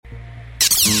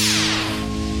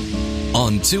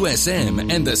On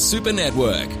 2SM and the Super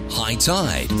Network, High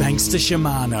Tide. Thanks to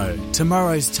Shimano.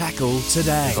 Tomorrow's tackle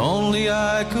today. If only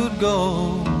I could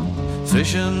go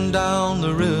fishing down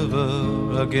the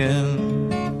river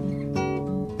again.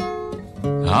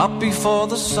 Up before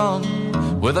the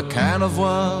sun with a can of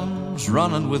worms,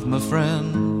 running with my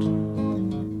friend.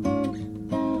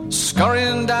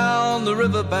 Scurrying down the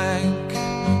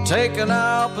riverbank, taking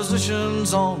our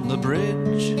positions on the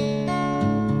bridge.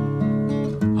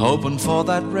 Hoping for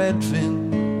that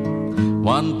redfin,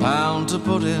 1 pound to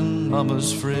put in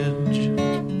Mama's fridge.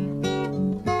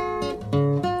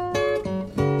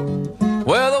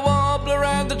 Where the warbler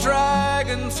and the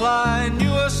dragonfly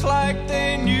knew us like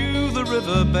they knew the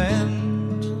river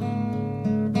bend.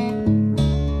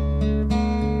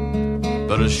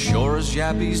 But as sure as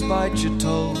yappies bite your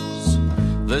toes,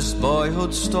 this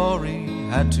boyhood story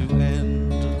had to end.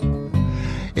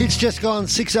 It's just gone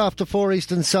 6 after 4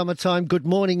 Eastern Summertime. Good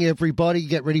morning, everybody.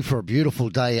 Get ready for a beautiful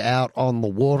day out on the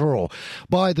water or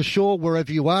by the shore,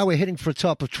 wherever you are. We're heading for a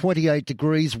top of 28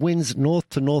 degrees. Winds north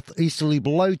to northeasterly,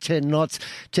 below 10 knots,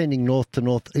 tending north to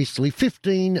northeasterly,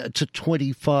 15 to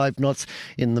 25 knots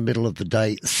in the middle of the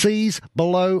day. Seas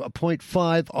below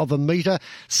 0.5 of a metre.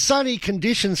 Sunny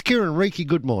conditions. Kieran Reiki,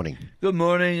 good morning. Good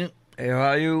morning. How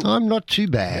are you? I'm not too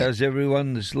bad. How's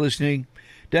everyone that's listening?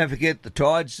 Don't forget the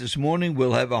tides this morning.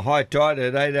 We'll have a high tide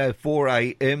at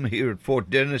 8:04 a.m. here at Fort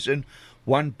Denison,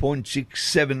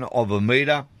 1.67 of a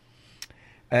metre.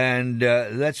 And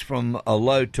that's from a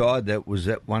low tide that was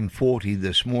at 1:40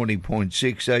 this morning,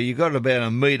 0.6. So you got about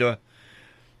a metre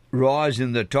rise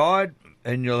in the tide,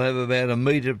 and you'll have about a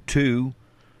metre two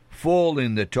fall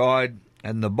in the tide.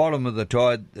 And the bottom of the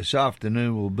tide this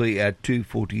afternoon will be at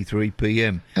 2:43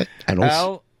 p.m. And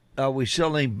also, Al, are we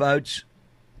selling boats?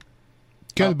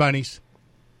 Go the bunnies.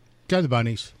 Go the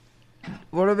bunnies.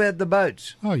 What about the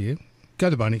boats? Oh, yeah. Go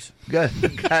the bunnies. Go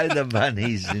the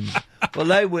bunnies. Well,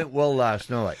 they went well last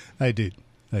night. They did.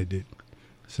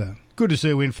 So, good to see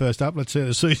a win first up. Let's see how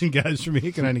the season goes from here.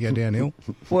 It can only go downhill.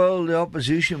 Well, the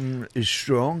opposition is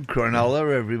strong.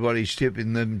 Cronulla, everybody's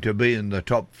tipping them to be in the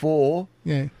top four.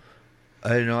 Yeah.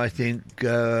 And I think,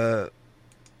 the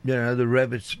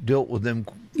Rabbits dealt with them.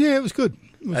 Yeah, it was good.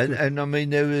 And I mean,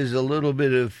 there was a little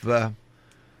bit of...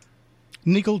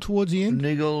 niggle towards the end?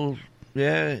 Niggle,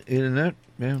 yeah, in it.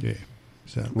 Yeah.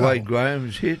 So, Wade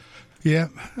Graham's hit. Yeah.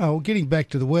 Oh, well, getting back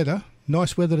to the weather.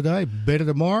 Nice weather today. Better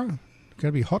tomorrow. Going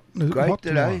to be hot. Great hot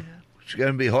today. Tomorrow. It's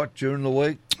going to be hot during the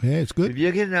week. Yeah, it's good. If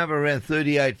you're getting up around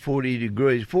 38, 40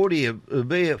 degrees, 40, it'll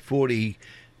be at 40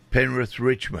 Penrith,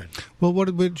 Richmond. Well, what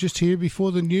did we just hear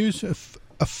before the news? A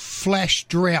flash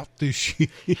drought this year.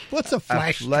 What's a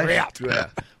flash drought?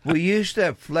 We used to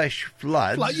have flash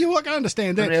floods. You I can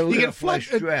understand that. You get a flash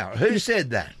drought. Who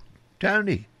said that?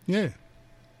 Tony. Yeah.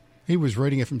 He was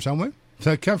reading it from somewhere.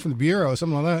 So it come from the Bureau or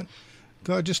something like that.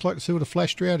 God, I'd just like to see what a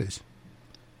flash drought is.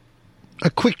 a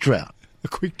quick drought. A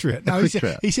quick drought. No, he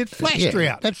said flash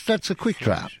drought. That's a quick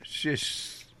drought. It's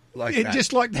just like that.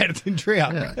 Just like that, it's in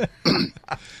drought. Yeah.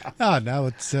 Oh, no,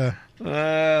 it's...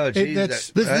 Oh, geez, that's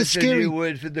the scary a new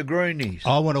word for the greenies.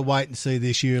 I want to wait and see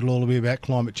this year. It'll all be about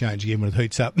climate change again when it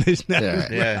heats up. There's no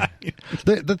Yeah.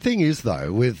 The thing is,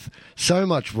 though, with so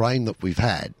much rain that we've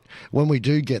had, when we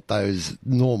do get those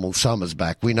normal summers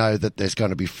back, we know that there's going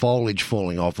to be foliage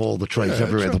falling off all the trees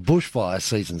everywhere. Sure. The bushfire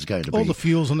season's going to be... all the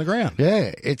fuels on the ground.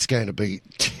 Yeah, it's going to be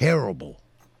terrible.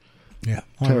 Yeah.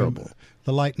 Terrible.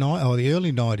 The the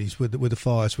early 90s with the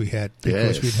fires we had,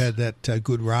 because we'd had that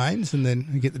good rains, and then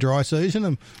you get the dry season,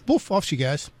 and woof, off she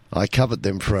goes. I covered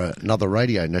them for another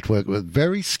radio network with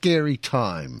very scary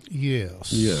time.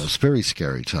 Yes. Yes, very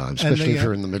scary time, especially if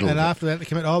you're in the middle of it. And after that, they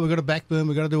come out, we've got to backburn,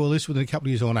 we've got to do all this. Within a couple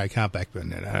of years, no, can't backburn.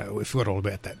 No, we forgot all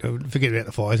about that. Forget about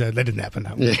the fires. That didn't happen.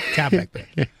 No, can't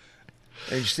backburn.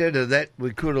 Instead of that,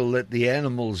 we could have let the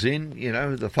animals in,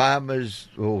 the farmers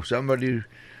or somebody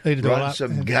run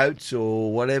some goats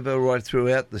or whatever right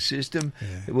throughout the system.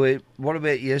 Yeah. What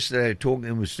about yesterday,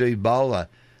 talking with Steve Bowler,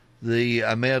 the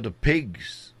amount of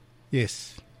pigs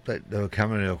that they were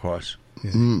coming across?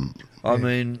 Yeah. I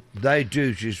mean, they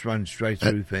do just run straight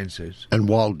through fences. And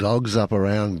wild dogs up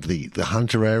around the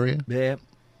Hunter area? Yeah.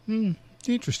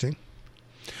 Interesting.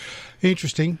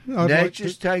 Nature's taking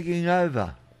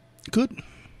over. Good.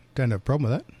 Don't have a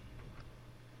problem with that.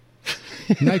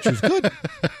 Nature's good.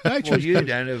 Well, you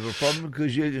don't have a problem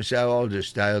because you can say, I'll just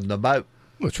stay on the boat.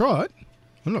 Well, try it.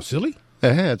 I'm not silly.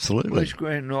 Yeah, absolutely. Where's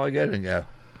Grant and I going to go?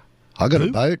 I got Who?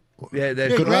 a boat. Yeah,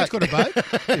 that's Yeah, luck. Grant's got a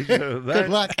boat. He's got a boat. Good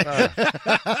luck.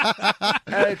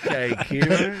 Okay,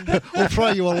 Kieran. We'll throw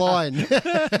you a line.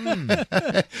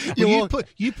 Well,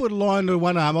 you put a line to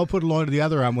one arm, I'll put a line to the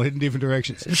other arm. We'll head in different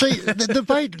directions. See,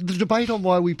 the debate on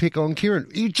why we pick on Kieran,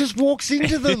 he just walks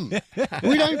into them.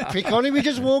 We don't pick on him, he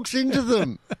just walks into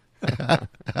them.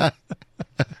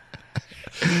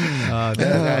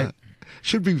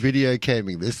 Should be video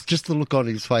camming this. Just the look on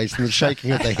his face and the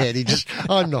shaking of the head.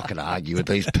 I'm not going to argue with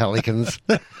these pelicans.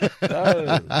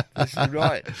 Oh, this is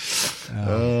right.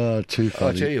 Oh, too I'll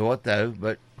funny. tell you what, though,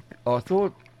 but I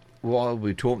thought while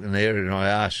we were talking there and I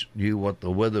asked you what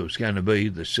the weather was going to be,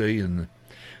 the sea and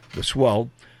the swell,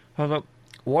 I thought,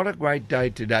 what a great day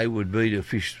today would be to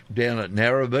fish down at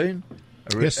Narrabeen,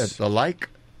 Yes. at the lake,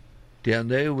 down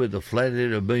there where the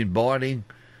flathead have been biting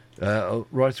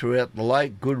right throughout the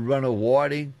lake. Good run of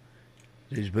whiting.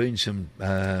 There's been some...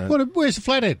 Where's the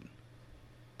flathead?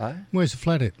 Where's the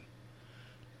flathead?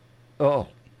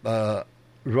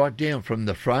 Right down from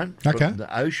the front, Okay. from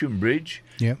the Ocean Bridge,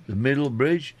 Yep. the middle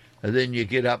bridge, and then you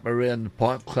get up around the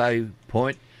Pike Clay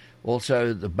Point,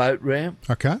 also the boat ramp,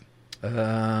 Okay.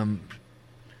 the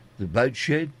boat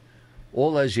shed.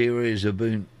 All those areas have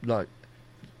been like...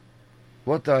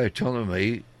 What they were telling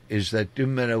me is that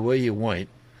didn't matter where you went,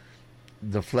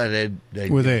 the flathead...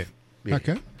 We're there. Yeah.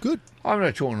 Okay, good. I'm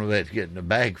not talking about getting a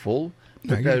bag full, No,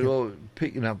 but you they're get- all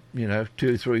picking up,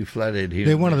 2 or 3 flathead here.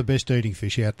 They're and one of there. the best eating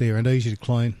fish out there and easy to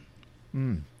clean.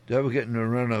 They were getting a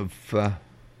run of...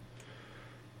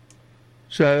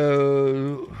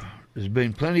 So there's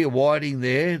been plenty of whiting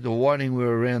there. The whiting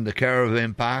were around the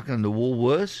caravan park and the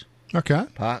Woolworths Okay.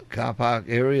 car park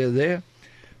area there.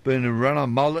 Been a run of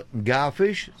mullet and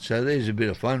garfish, so there's a bit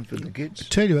of fun for the kids.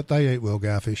 Tell you what, they eat well,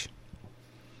 garfish.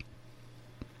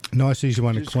 Nice, easy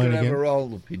one to Just clean gonna have a again.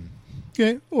 roll up in.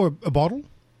 Yeah, or a bottle,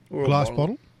 Or a glass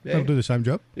bottle. Yeah. That'll do the same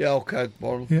job. The old Coke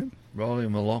bottle. Yeah. Roll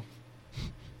him along.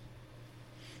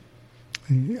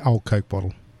 Old Coke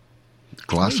bottle.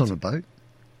 Glass on a boat.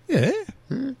 Yeah.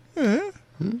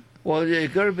 Well, yeah,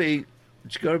 it's got to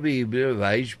be a bit of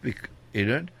age in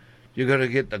it. You got to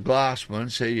get the glass one,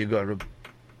 so you got to.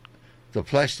 The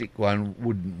plastic one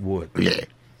wouldn't work. Yeah,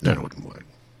 that wouldn't work.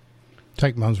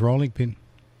 Take Mum's rolling pin.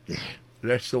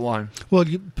 That's the one. Well,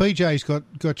 PJ's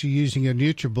got you using a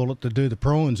NutriBullet to do the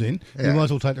prawns in. You Yeah. might as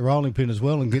well take the rolling pin as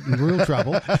well and get in real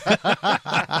trouble.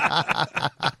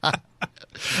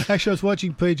 Actually, I was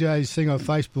watching PJ's thing on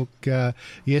Facebook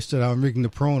yesterday on rigging the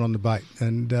prawn on the bait,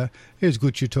 and it was a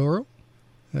good tutorial.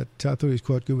 I thought he was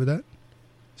quite good with that.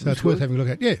 So it's worth having a look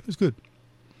at. Yeah, it was good.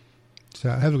 So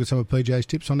have a look at some of PJ's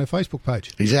tips on their Facebook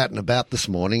page. He's out and about this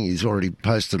morning. He's already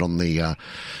posted on the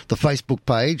Facebook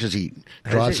page as he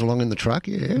drives he? along in the truck.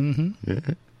 Yeah,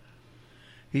 Mm-hmm.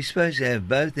 He's supposed to have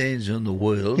both hands on the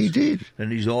wheels. he did.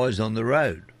 And his eyes on the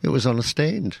road. It was on a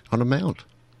stand, on a mount.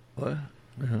 Well,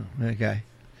 okay.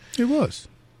 It was.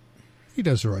 He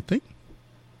does the right thing.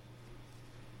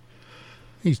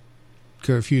 He's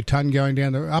got a few ton going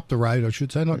up the road, I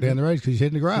should say, not down the road, because he's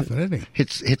heading to Grafton, isn't he?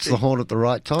 Hits the horn at the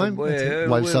right time.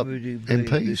 Waves up would he be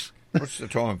MPs. this- What's the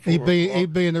time? He'd be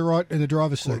in the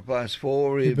driver's seat.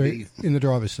 4:15. He'd be in the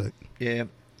driver's seat.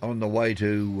 On the way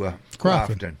to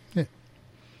Grafton. Grafton. Yeah.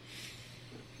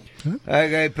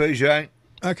 Okay, PJ.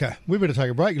 Okay, we better take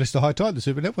a break. Listen to High Tide, the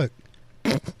Super Network.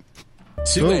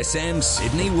 2SM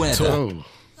Sydney weather. Oh,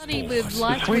 Sunny with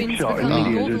light winds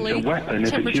becoming northerly.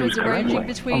 Temperatures are ranging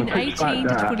between 18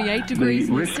 to 28 degrees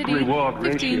in the city,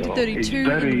 15 to 32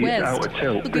 in the west.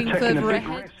 Looking further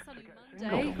ahead,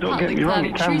 sunny Monday, partly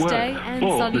cloudy Tuesday, and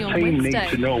sunny on Wednesday.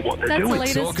 That's the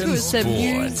latest Talking 2SM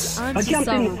News. sports. I'm I jumped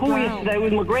in the Sarah pool Brown. yesterday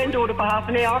with my granddaughter for half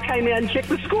an hour. I came out and checked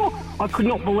the score. I could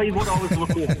not believe what I was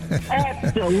looking at.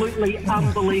 Absolutely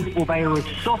unbelievable. They are as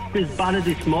soft as butter,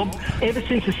 this mob. Ever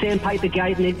since the Sandpaper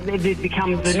Gate, they've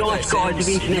become the nice guys of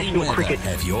international cricket.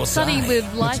 Have your Sunny side.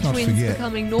 with light not winds forget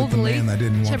becoming that the northerly. man they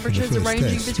didn't want for the Temperatures are first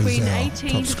ranging test between is our 18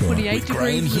 top to scorer. 28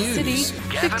 Graham degrees in the city, Hughes,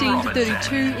 15 to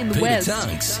 32 in the Peter west.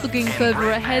 Tunks. Looking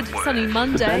further ahead, sunny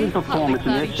Monday, partly performance in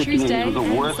cloudy their second Tuesday, innings was the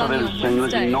and worst I've sunny ever on seen, losing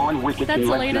Wednesday. 9 wickets That's in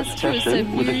the less latest than a 2SM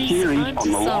session with a News. series I'm on the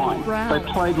Sarah line. Brown.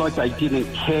 They played like they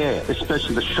didn't care,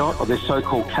 especially the shot of their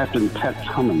so-called captain, Pat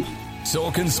Cummins.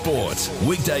 Talking sport.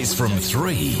 Weekdays from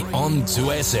 3 on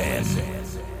 2SM.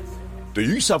 Do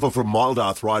you suffer from mild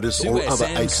arthritis or other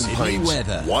aches and pains?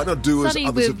 Why not do as Sunny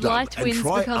others have with done light and winds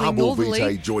try becoming Arbor northerly.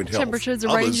 Vitae Joint Health? Temperatures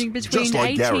Others, ranging between just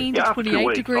like Gary. 18 to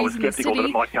 28 degrees in the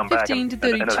city, 15 to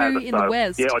 32 in the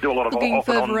west. Yeah, I do a lot of Looking off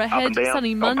and on, further up ahead, and down.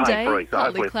 sunny I'm Monday, pain-free, so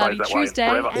partly hopefully it cloudy stays that way Tuesday,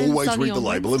 forever. and Always sunny read the on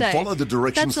label Wednesday. and follow the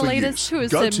directions That's the for latest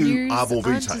use. 2SM Go to News. Arbor I'm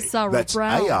Vitae. Sarah That's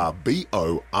Brown.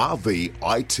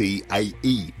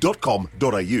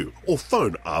 ARBORVITAE.com.au or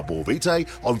phone Arbor Vitae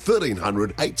on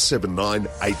 1300 879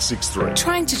 863.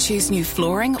 Trying to choose new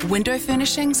flooring, window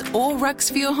furnishings, or rugs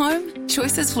for your home?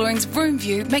 Choices Flooring's Room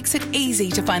View makes it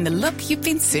easy to find the look you've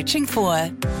been searching for.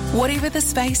 Whatever the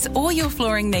space or your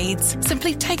flooring needs,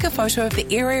 simply take a photo of the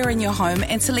area in your home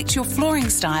and select your flooring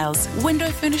styles, window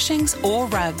furnishings, or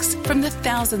rugs from the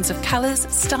thousands of colours,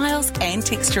 styles, and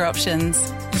texture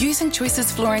options. Using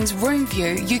Choices Flooring's Room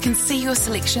View, you can see your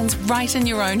selections right in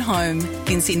your own home.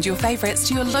 Then send your favourites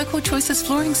to your local Choices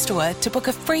Flooring store to book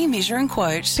a free measure and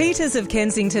quote. Peters of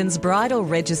Kensington's bridal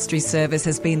registry service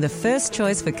has been the first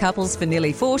choice for couples for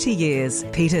nearly 40 years.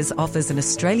 Peters offers an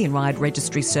Australian-wide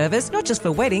registry service, not just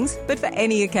for weddings, but for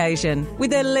any occasion.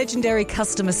 With their legendary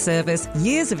customer service,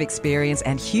 years of experience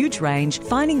and huge range,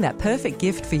 finding that perfect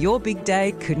gift for your big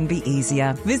day couldn't be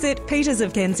easier. Visit Peters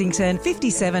of Kensington,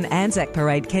 57 Anzac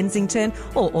Parade, Kensington,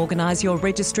 or organise your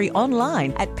registry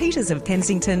online at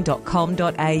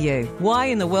petersofkensington.com.au. Why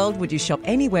in the world would you shop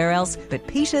anywhere else but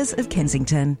Peters of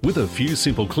Kensington? With a few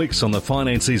simple clicks on the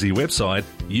Finance Easy website,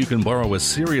 you can borrow a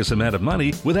serious amount of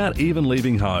money without even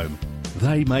leaving home.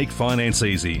 They make finance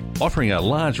easy, offering a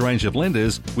large range of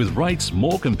lenders with rates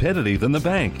more competitive than the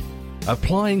bank.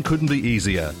 Applying couldn't be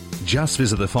easier. Just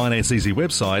visit the Finance Easy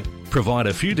website, provide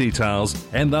a few details,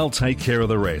 and they'll take care of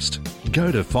the rest.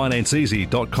 Go to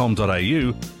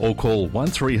financeeasy.com.au or call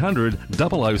 1300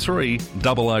 003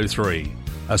 003.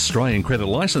 Australian credit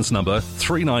licence number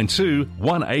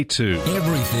 392182.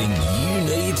 Everything you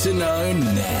need to know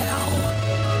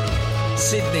now.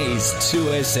 Sydney's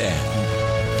 2SM.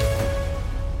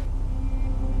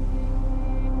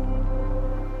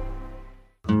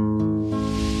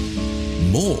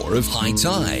 More of High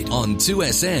Tide on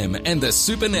 2SM and the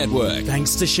Super Network.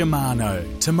 Thanks to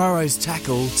Shimano. Tomorrow's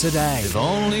tackle today.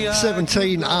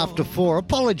 17 after 4.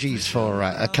 Apologies for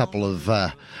a couple of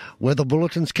weather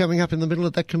bulletins coming up in the middle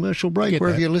of that commercial break.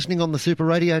 Wherever you're listening on the Super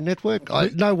Radio Network. I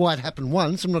know why it happened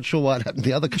once. I'm not sure why it happened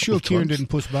the other couple of times. Kieran didn't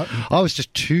push a button. I was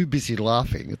just too busy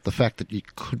laughing at the fact that you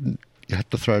couldn't. You had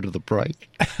to throw to the brake.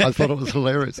 I thought it was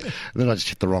hilarious. And then I just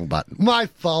hit the wrong button. My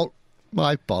fault.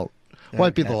 My fault.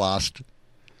 Won't be the last.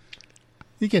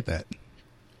 You get that.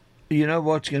 You know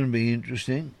what's going to be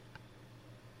interesting?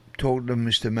 Talking to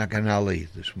Mr.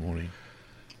 McAnally this morning.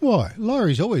 Why?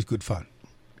 Laurie's always good fun.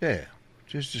 Yeah,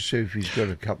 just to see if he's got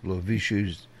a couple of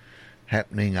issues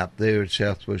happening up there at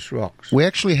Southwest Rocks. We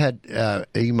actually had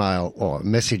email or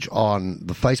message on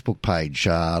the Facebook page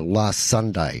last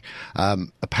Sunday.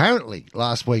 Apparently,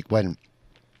 last week when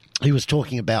he was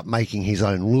talking about making his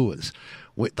own lures,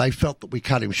 they felt that we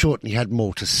cut him short, and he had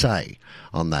more to say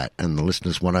on that. And the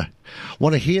listeners want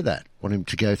to hear that, want him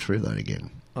to go through that again.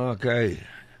 Okay,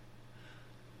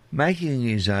 making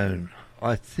his own.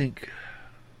 I think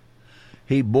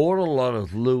he bought a lot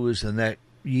of lures and that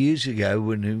years ago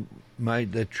when he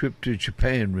made that trip to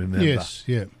Japan. Remember? Yes,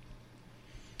 yeah.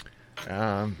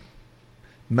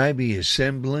 Maybe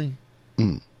assembling.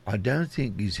 I don't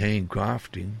think he's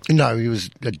handcrafting. No, he was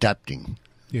adapting.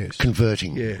 Yes.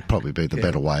 Converting would probably be the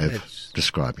better way of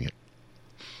describing it.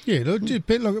 Yeah, look, a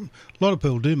lot of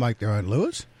people do make their own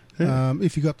lures. Yeah.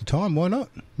 If you've got the time, why not?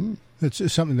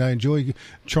 It's something they enjoy,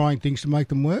 trying things to make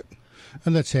them work.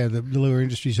 And that's how the lure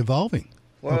industry's evolving.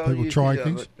 Well, people trying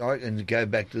things. I can go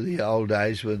back to the old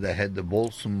days where they had the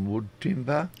balsam wood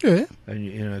timber. Yeah.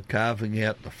 And, carving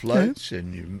out the floats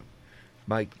and you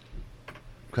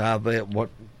carve out what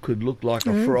could look like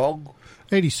a frog.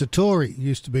 Eddie Satori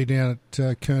used to be down at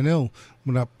Kurnell,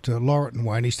 went up to Laurelton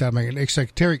Way, and he started making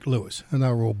exoteric lures, and they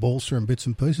were all balsa and bits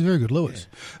and pieces, very good lures.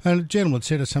 Yeah. And a gentleman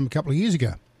sent us some a couple of years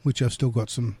ago, which I've still got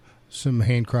some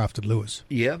handcrafted lures.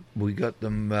 Yeah, we got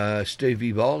them.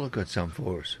 Stevie Bowler got some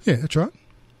for us. Yeah, that's right.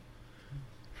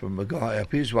 From a guy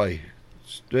up his way.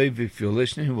 Steve, if you're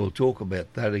listening, we'll talk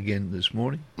about that again this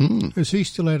morning. Is he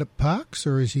still out at Parks,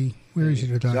 or is he? Where is he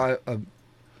today?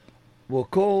 We'll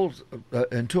call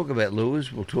and talk about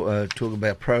lures. We'll talk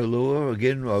about Pro Lure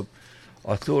again.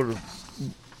 I thought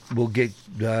we'll get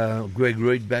Greg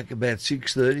Reid back about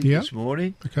 6:30 this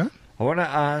morning. Okay. I want to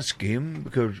ask him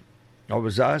because I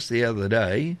was asked the other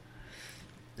day,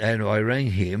 and I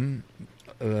rang him,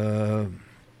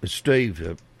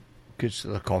 Steve, gets to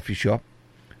the coffee shop.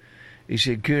 He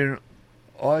said, Kieran,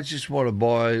 I just want to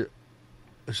buy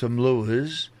some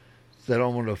lures that I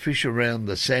want to fish around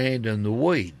the sand and the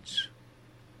weeds.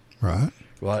 Right.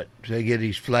 Right. So you get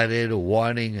his flathead or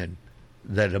whiting and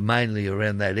that are mainly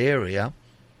around that area.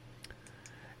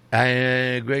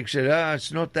 And Greg said,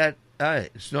 it's not that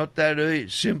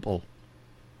simple.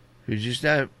 You just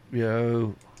don't,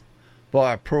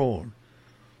 buy a prawn.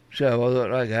 So I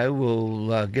thought, okay,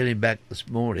 we'll get him back this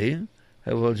morning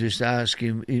and we'll just ask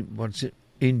him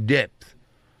in depth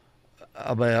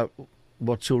about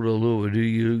what sort of lure do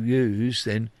you use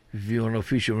then if you want to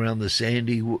fish around the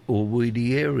sandy or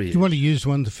weedy areas. You want to use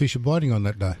one to fish a biting on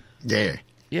that day? Yeah.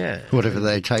 Yeah. Whatever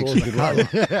they take to good luck.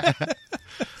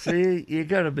 So you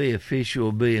got to be a fish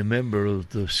or be a member of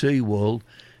the sea world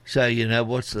so you know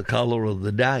what's the colour of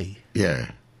the day.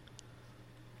 Yeah.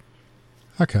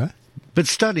 Okay. But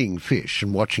studying fish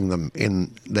and watching them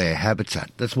in their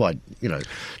habitat, that's why,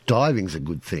 diving's a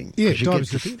good thing. Yeah,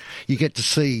 you get to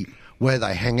see where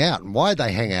they hang out and why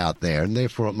they hang out there, and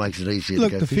therefore it makes it easier to go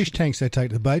fishing. Look, the fish tanks they take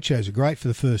to the boat shows are great for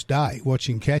the first day,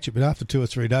 watching catch it, but after 2 or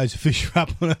 3 days, the fish are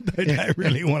up on it. They don't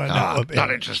really want to know about it.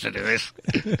 Not interested in this.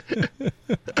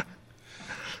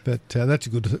 But that's a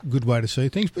good way to see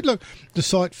things. But look, the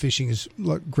sight fishing is,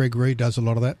 like Greg Reid does a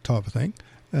lot of that type of thing,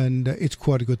 and it's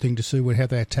quite a good thing to see how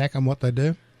they attack and what they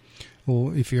do.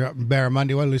 Or if you're up in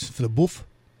Barramundi way, listen for the boof.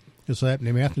 Just open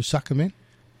their mouth and suck them in.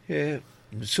 Yeah,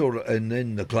 sort of, and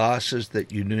then the glasses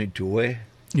that you need to wear.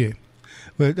 Yeah.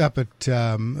 Well, up at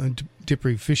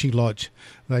Dippery Fishing Lodge,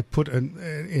 they put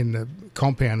in the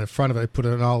compound in front of it, they put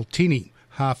an old tinny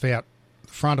half out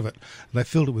the front of it. They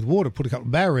filled it with water, put a couple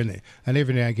of barra in there, and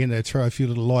every now and again they'd throw a few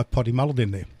little live potty mullet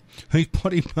in there. These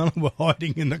potty mullet were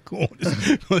hiding in the corners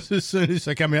because as soon as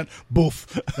they come out,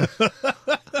 boof.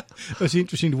 It was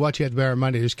interesting to watch how the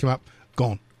barramundi just come up,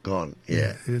 gone. Gone,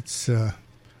 yeah. It's they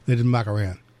didn't muck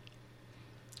around.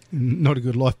 Not a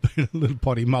good life being a little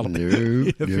potty mullet.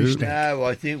 No,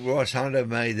 I think Ross Hunter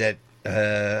made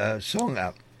that song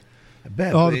up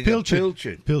about the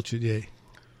Pilchard. Pilchard, yeah.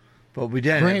 But we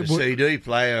don't have a CD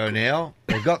player now.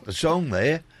 They've got the song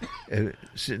there,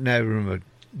 sitting over on my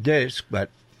desk, but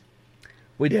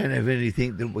we don't have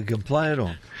anything that we can play it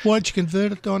on. Why don't you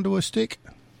convert it onto a stick?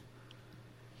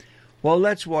 Well,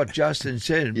 that's what Justin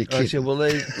said. I said, well,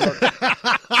 I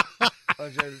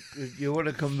said, if you want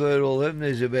to convert all them,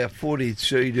 there's about 40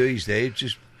 CDs there.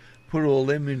 Just put all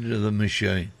them into the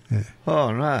machine. Yeah.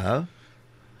 Oh, no,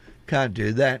 can't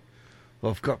do that.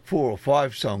 Well, I've got 4 or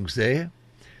 5 songs there,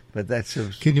 but that's a...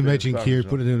 Can you imagine Kieran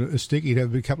put it in a stick? He'd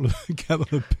have a couple of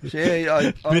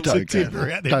yeah, bits of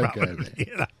timber out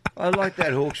there. I like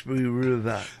that Hawkesbury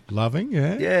River. Loving,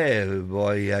 yeah? Yeah,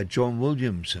 by John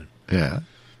Williamson. Yeah.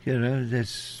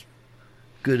 That's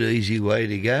a good, easy way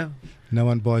to go. No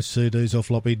one buys CDs or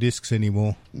floppy disks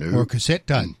anymore. No. Or a cassette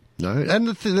tape. No. And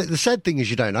the sad thing is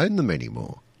you don't own them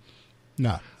anymore.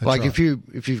 No. Like right.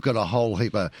 if you've got a whole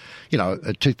heap of,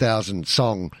 a 2,000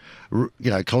 song,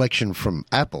 collection from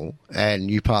Apple and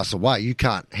you pass away, you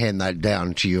can't hand that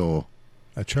down to your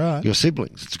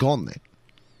siblings. It's gone then.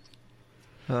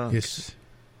 Oh. Yes.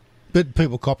 But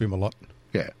people copy them a lot.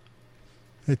 Yeah.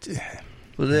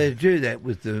 Well, they do that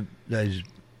with those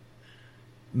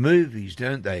movies,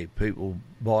 don't they? People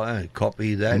buy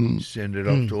copy that and send it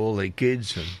off to all their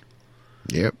kids. And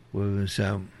yep.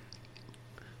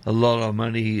 A lot of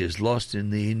money is lost in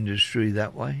the industry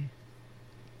that way.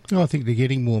 I think they're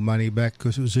getting more money back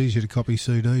because it was easier to copy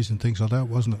CDs and things like that,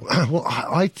 wasn't it? Well,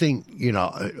 I think,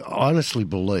 I honestly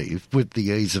believe with the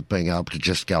ease of being able to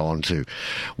just go on to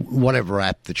whatever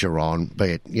app that you're on, be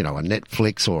it, a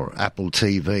Netflix or Apple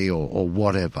TV or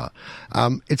whatever,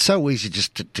 it's so easy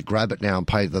just to grab it now and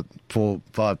pay the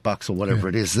 $4-5 or whatever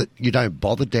it is that you don't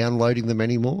bother downloading them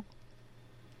anymore.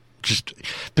 Just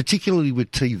particularly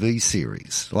with TV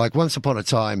series. Like once upon a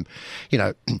time,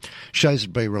 shows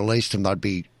would be released and they'd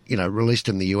be, released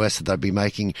in the US and they'd be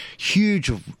making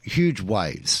huge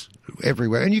waves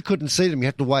everywhere. And you couldn't see them. You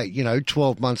had to wait,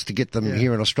 12 months to get them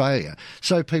here in Australia.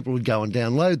 So people would go and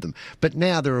download them. But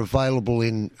now they're available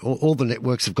in, all the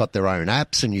networks have got their own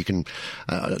apps and you can,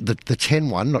 the 10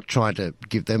 one, not trying to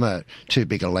give them too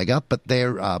big a leg up, but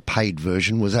their paid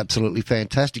version was absolutely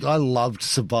fantastic. I loved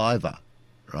Survivor.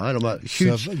 Right, I'm a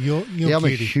huge, I'm a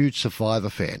huge Survivor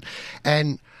fan,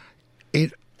 and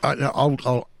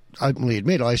I'll openly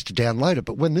admit I used to download it.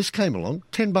 But when this came along,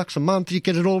 $10 a month, you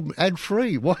get it all ad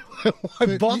free. Why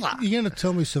bother? You're going to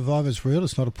tell me Survivor's real?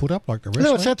 It's not a put up like the rest.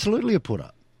 No, it's absolutely a put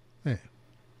up. Yeah,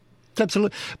 it's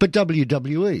absolutely. But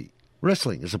WWE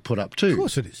wrestling is a put up too. Of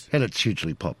course it is, and it's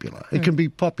hugely popular. It can be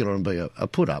popular and be a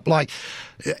put up. Like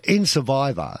in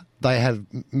Survivor, they have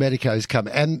medicos come,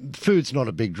 and food's not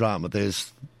a big drama.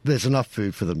 There's enough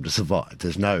food for them to survive.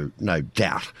 There's no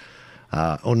doubt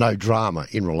or no drama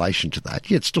in relation to that.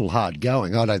 Yeah, it's still hard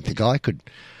going. I don't think I could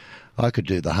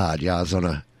do the hard yards on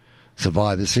a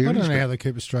Survivor Series. I don't know how they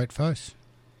keep a straight face.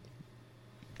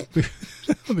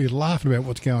 I'll be laughing about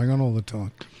what's going on all the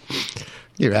time.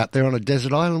 You're out there on a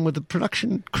desert island with a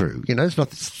production crew. You know,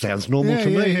 it sounds normal to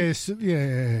me.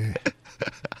 Yeah.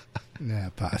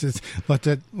 No, pass. It's what's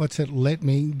that?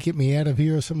 Get me out of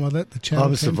here or something like that. The channel.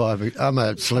 I'm a survivor. I'm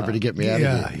a celebrity. Get me out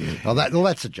of here. Yeah.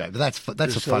 That's a joke. But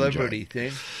that's a fun joke. Celebrity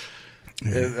thing.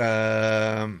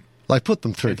 They put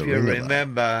them through the ringer. If you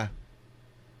remember,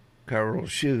 Carol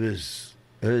Shivers,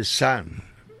 her son,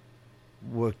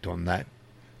 worked on that.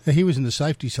 He was in the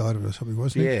safety side of it or something,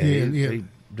 wasn't he? Yeah. He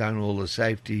done all the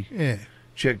safety. Yeah.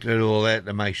 Checked it all out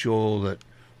to make sure that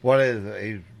whatever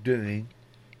he was doing,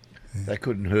 they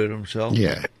couldn't hurt themselves.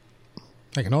 Yeah.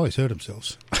 They can always hurt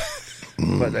themselves.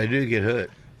 But they do get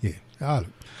hurt. Yeah. Oh,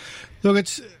 look,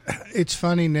 it's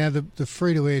funny now, the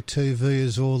free-to-air TV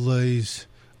is all these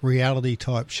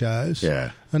reality-type shows.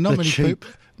 Yeah. And not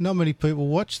many people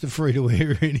watch the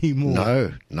free-to-air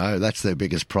anymore. No, that's their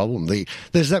biggest problem.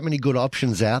 There's that many good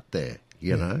options out there,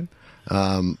 you know.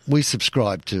 We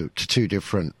subscribe to two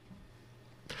different,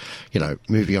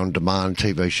 movie on demand,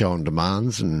 TV show on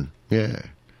demands, and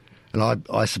and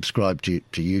I subscribe to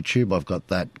YouTube. I've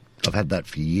had that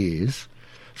for years,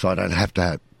 so I don't have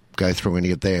to go through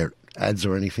any of their ads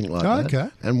or anything like that. Okay.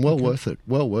 And worth it.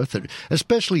 Well worth it.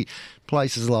 Especially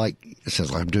places like, it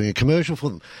sounds like I'm doing a commercial for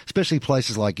them, especially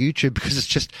places like YouTube, because it's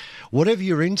just whatever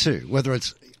you're into, whether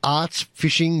it's arts,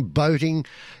 fishing, boating,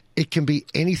 it can be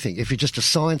anything if you're just a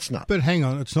science nut. But hang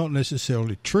on, it's not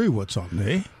necessarily true what's on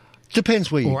there.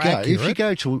 Depends where you or go. Accurate.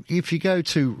 If you go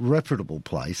to reputable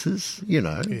places,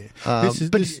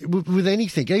 with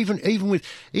anything, even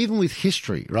with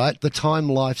history, right? The Time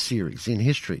Life series in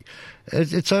history,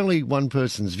 it's only one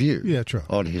person's view. Yeah, that's right.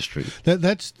 On history.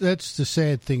 That's the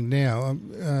sad thing now.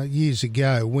 Years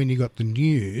ago, when you got the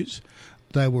news,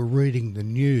 they were reading the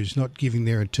news, not giving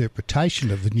their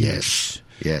interpretation of the news.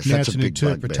 Yes. Now That's it's a an big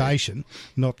interpretation,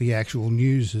 not the actual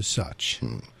news as such,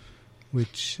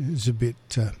 which is a bit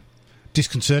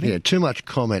disconcerting. Yeah, too much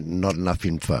comment and not enough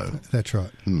info. That's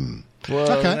right. Well,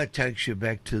 that takes you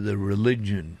back to the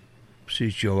religion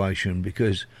situation,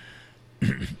 because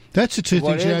that's the two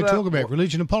things you don't talk about,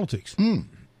 religion and politics.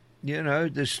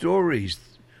 The stories,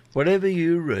 whatever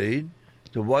you read,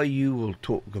 the way you will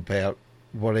talk about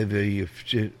whatever you've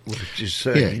just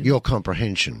seen. Yeah, your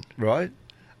comprehension. Right,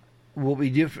 will be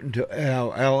different to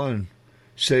how Alan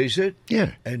sees it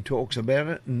and talks about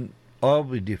it, and I'll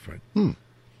be different.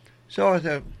 So I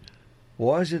thought,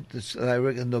 why is it that they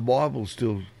reckon the Bible's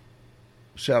still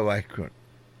so accurate?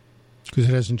 Because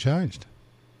it hasn't changed.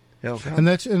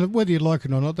 And whether you like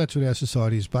it or not, that's what our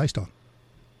society is based on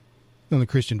the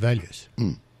Christian values.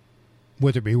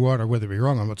 Whether it be right or whether it be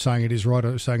wrong, I'm not saying it is right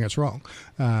or saying it's wrong.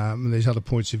 And there's other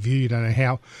points of view. You don't know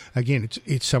how. Again,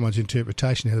 it's someone's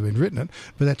interpretation, how they've been written it,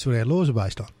 but that's what our laws are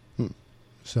based on.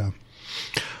 So,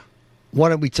 why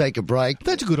don't we take a break?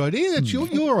 That's a good idea. That's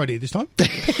your idea this time.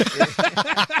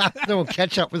 Then we'll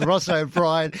catch up with Ross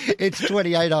O'Brien. It's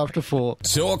 28 after 4.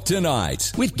 Talk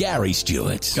Tonight with Gary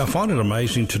Stewart. I find it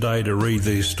amazing today to read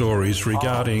these stories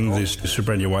regarding these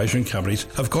superannuation companies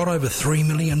have got over $3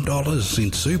 million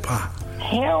in super.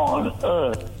 How on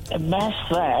earth amass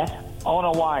that on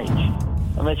a wage?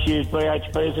 And let's use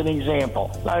BHP as an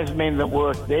example. Those men that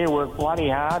work there work bloody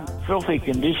hard, filthy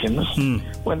conditions.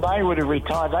 When they would have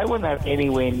retired, they wouldn't have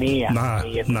anywhere near. No,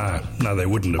 they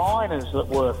wouldn't have. Miners that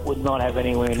work would not have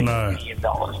anywhere near $1 million.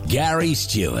 Gary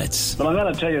Stewart. But I'm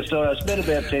going to tell you a story. I spent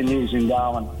about 10 years in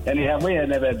Darwin. Anyhow, we had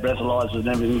never had breathalyzers and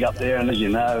everything up there. And as you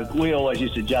know, we always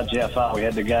used to judge how far we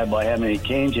had to go by how many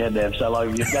cans you had to have. So like,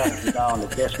 you'd go to Darwin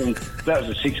to testing. That was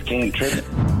a 6-can trip.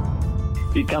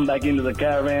 He come back into the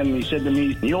caravan and he said to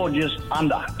me, "You're just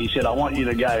under." He said, "I want you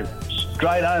to go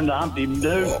straight home to Humpty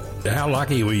Doo." How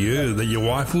lucky were you that your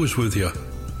wife was with you?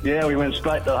 Yeah, we went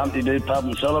straight to Humpty Doo pub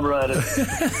and celebrated.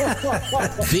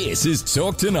 This is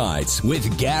Talk Tonight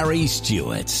with Gary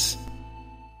Stewart.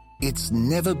 It's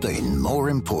never been more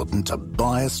important to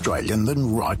buy Australian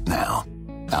than right now.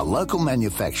 Our local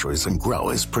manufacturers and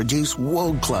growers produce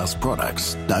world-class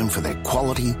products known for their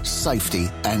quality, safety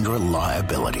and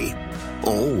reliability.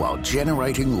 All while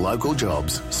generating local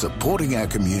jobs, supporting our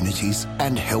communities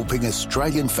and helping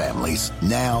Australian families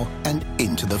now and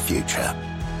into the future.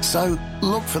 So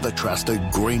look for the trusted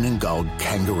green and gold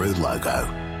kangaroo logo.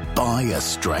 Buy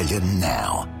Australian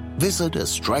now. Visit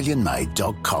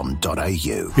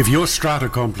australianmade.com.au. If your strata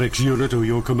complex unit or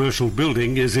your commercial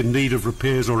building is in need of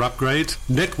repairs or upgrades,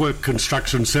 Network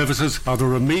Construction Services are the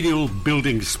remedial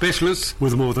building specialists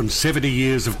with more than 70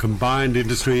 years of combined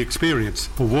industry experience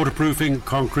for waterproofing,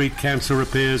 concrete cancer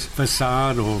repairs,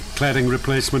 facade or cladding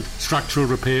replacement, structural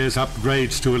repairs,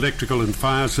 upgrades to electrical and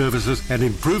fire services, and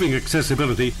improving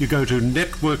accessibility. You go to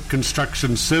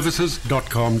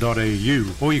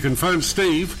networkconstructionservices.com.au, or you can phone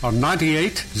Steve on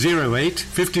 98 08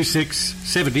 56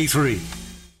 73.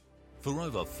 For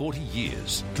over 40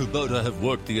 years, Kubota have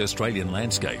worked the Australian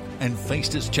landscape and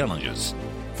faced its challenges.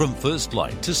 From first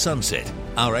light to sunset,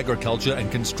 our agriculture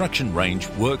and construction range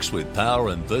works with power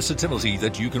and versatility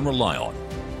that you can rely on.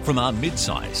 From our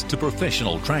mid-size to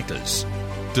professional tractors,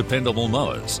 dependable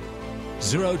mowers,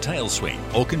 zero tail swing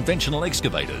or conventional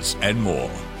excavators, and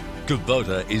more.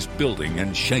 Kubota is building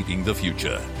and shaping the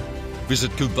future.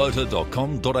 Visit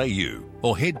kubota.com.au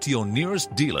or head to your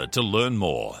nearest dealer to learn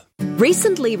more.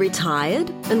 Recently retired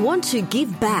and want to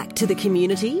give back to the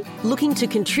community? Looking to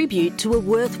contribute to a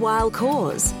worthwhile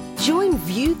cause? Join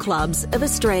View Clubs of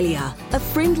Australia, a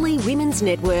friendly women's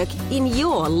network in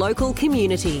your local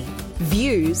community.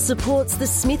 View supports the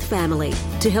Smith family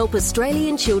to help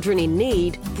Australian children in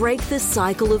need break the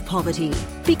cycle of poverty.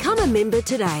 Become a member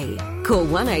today. Call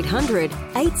 1800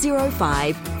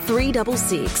 805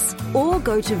 366 or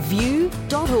go to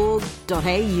view.org.au.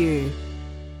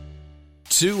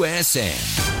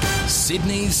 2SM.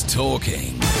 Sydney's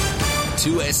talking.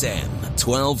 2SM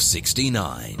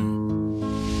 1269.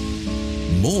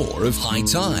 More of High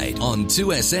Tide on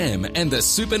 2SM and the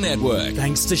Super Network.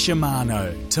 Thanks to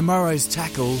Shimano. Tomorrow's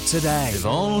tackle today. If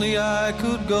only I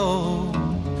could go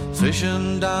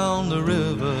fishing down the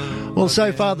river. Well,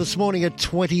 so far this morning at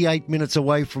 28 minutes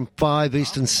away from 5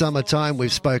 Eastern Summertime,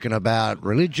 we've spoken about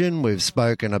religion, we've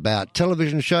spoken about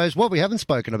television shows. What we haven't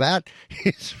spoken about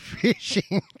is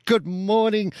fishing. Good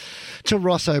morning to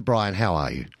Ross O'Brien. How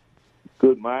are you?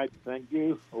 Good, mate. Thank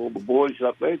you. All the boys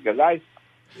up there. G'day.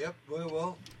 Yep, very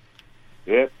well.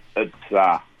 Yep, it's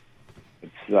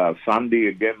Sunday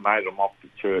again, mate. I'm off to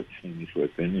church as soon as we're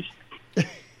finished.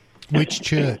 Which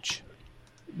church?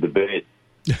 The bed.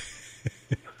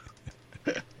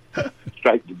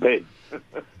 Straight to bed.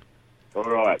 All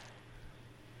right.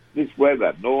 This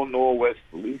weather,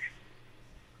 northwesterly,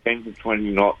 10 to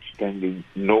 20 knots, tending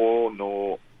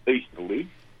northeasterly,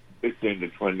 15 to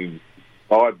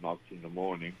 25 knots in the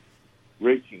morning,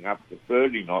 reaching up to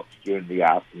 30 knots during the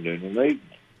afternoon and evening.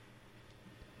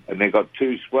 And they've got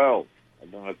two swells. I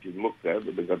don't know if you've looked at it,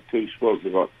 but they've got two swells.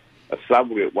 They've got a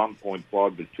southerly at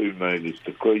 1.5 to 2 metres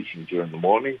decreasing during the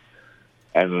morning,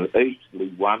 and an easterly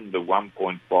 1 to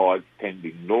 1.5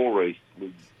 tending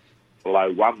northeasterly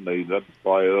below 1 metre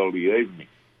by early evening.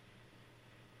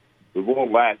 With all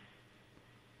that,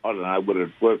 I don't know whether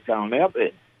it's worth going out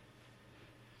there.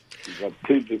 You've got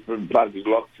two different bloody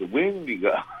lots of wind.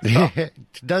 Yeah, it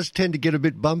does tend to get a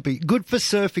bit bumpy. Good for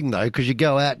surfing, though, because you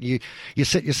go out and you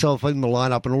set yourself in the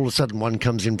lineup and all of a sudden one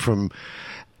comes in from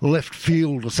left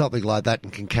field or something like that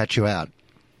and can catch you out.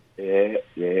 Yeah.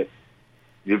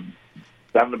 You've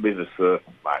done a bit of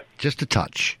surfing, mate. Just a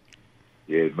touch.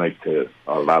 Yeah, me too.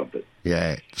 I loved it.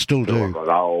 Yeah, still do. I got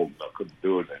old. I couldn't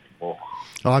do it anymore.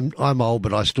 I'm old,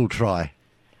 but I still try.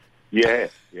 Yeah.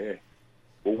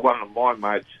 Well, one of my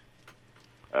mates,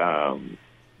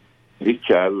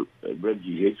 Hitcho,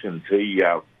 Reggie Hitchens, he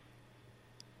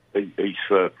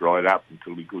surfed right up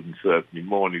until he couldn't surf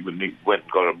anymore, and he went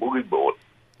and got a boogie board.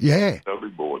 Yeah.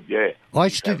 Boogie board, yeah.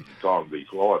 He's having the time of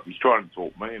his life. He's trying to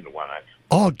talk me into one, actually.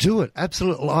 Oh, do it.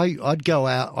 Absolutely. I'd go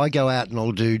out. I go out and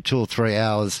I'll do 2 or 3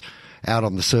 hours out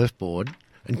on the surfboard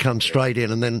and come straight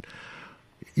in, and then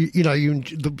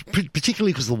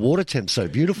particularly because the water temp's so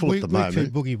beautiful at the moment. We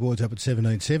keep boogie boards up at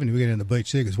 1770. We get on the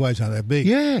beach there because waves aren't that big.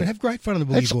 Yeah. But have great fun on the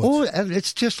boogie boards.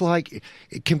 It's just like,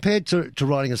 compared to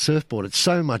riding a surfboard, it's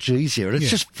so much easier. And it's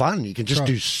just fun. You can just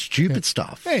do stupid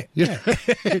stuff. Yeah.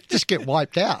 Just get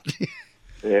wiped out.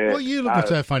 Yeah. Well, you looking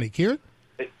so funny, Kieran?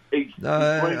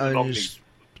 I just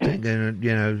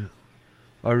thinking,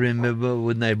 I remember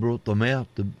when they brought them out,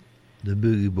 the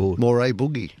boogie board. Moray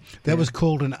boogie. That was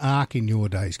called an arc in your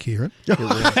days, Kieran.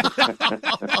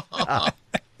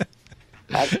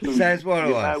 Actually, that's what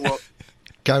it was. Know what?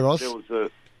 Go, Ross.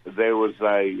 There was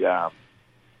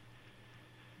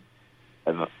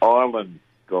an island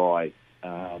guy.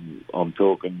 I'm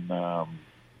talking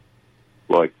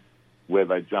like where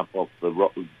they jump off the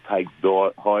rock, take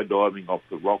high diving off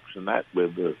the rocks and that. Where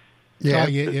the yeah,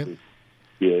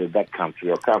 that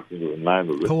country. I can't think of the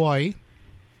name of it. Hawaii.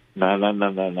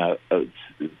 No.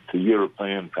 It's a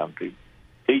European country.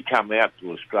 He come out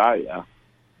to Australia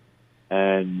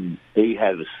and he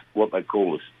had what they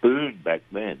call a spoon back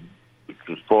then, which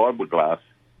was fiberglass,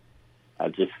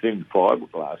 just thin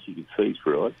fiberglass. You could see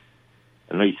through it,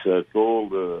 and he surfed all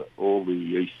the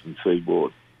eastern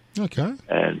seaboard. Okay.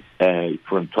 And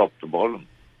from top to bottom,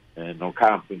 and I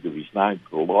can't think of his name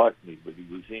for the life of me, but he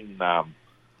was in one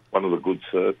of the good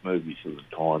surf movies at the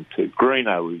time too.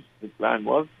 Greeno, his name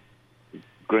was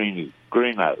Greeno.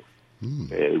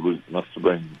 It must have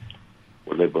been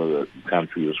whatever the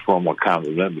country was from. I can't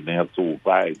remember now. It's all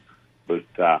vague. But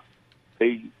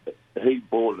he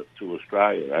brought it to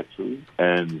Australia actually,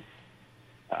 and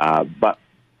but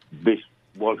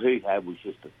what he had was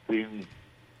just a thin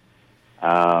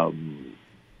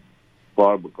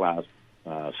fiberglass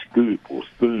scoop or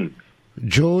spoon.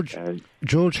 George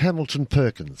Hamilton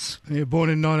Perkins. Yeah, born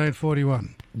in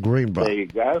 1941.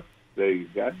 Greenborough. There you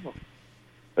go.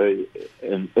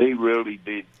 And he really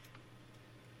did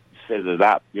set it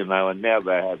up, and now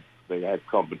they have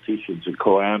competitions at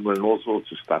Kiama and all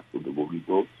sorts of stuff with the boogie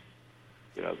boards.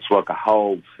 It's like a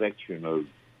whole section of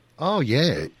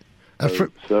surfing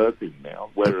now.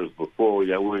 Whereas before, we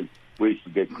used to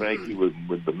get cranky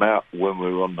with the mouth when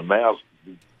we were on the mouth.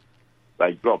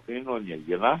 They drop in on you,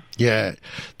 Yeah.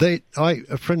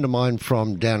 A friend of mine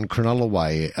from down Cronulla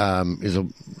Way is a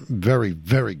very,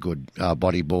 very good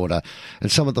bodyboarder.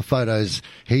 And some of the photos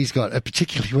he's got,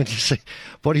 particularly when you see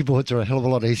bodyboards are a hell of a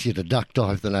lot easier to duck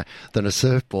dive than a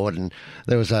surfboard. And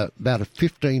there was about a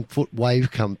 15-foot wave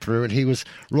come through, and he was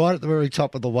right at the very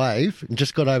top of the wave and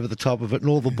just got over the top of it, and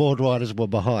all the board riders were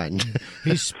behind.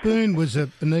 His spoon was a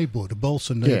knee board, a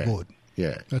balsa knee board.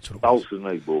 Yeah. That's what it was. Balsa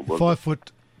knee board. 5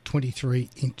 foot.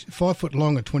 5 foot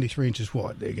long and 23 inches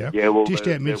wide. There you go. Yeah, well, just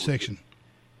out midsection.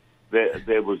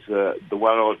 There was the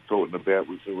one I was talking about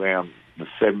was around the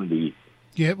 70s.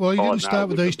 Yeah, well, you didn't start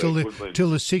with these till the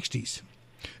 60s.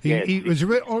 He was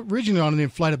originally on an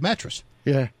inflated mattress.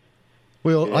 Yeah.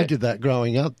 Well, I did that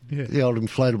growing up. Yeah. The old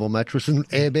inflatable mattress and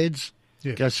airbeds.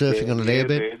 Yeah. Go surfing on an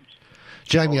airbed.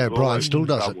 Jamie O'Brien still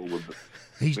does it.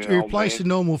 He replaced the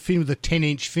normal fin with a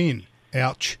 10-inch fin.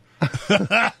 Ouch.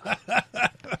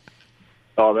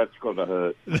 Oh, that's got to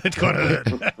hurt. That's got to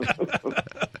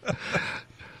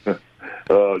hurt.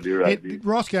 Oh, dear.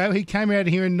 Roscoe, he came out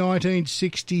here in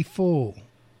 1964.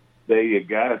 There you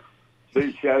go.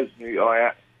 This shows me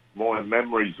my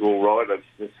memory's all right. It's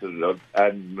just that I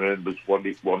hadn't remembered what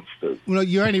it wants to. Well,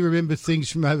 you only remember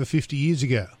things from over 50 years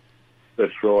ago.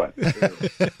 That's right.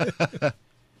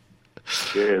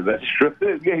 Yeah, that's true.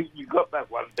 Yeah, you got that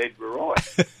one dead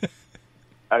right.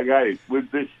 Okay,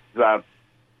 with this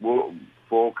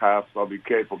forecast, I'll be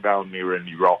careful going near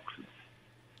any rocks.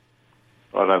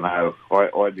 I don't know.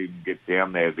 I didn't get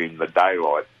down there in the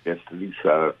daylight yesterday,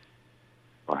 so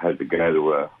I had to go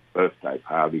to a birthday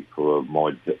party for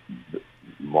my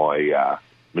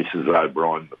Mrs.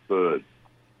 O'Brien the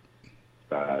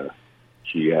third.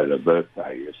 She had a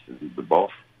birthday yesterday, the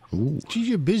boss. Ooh. Geez,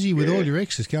 you're busy with all your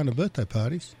exes going to birthday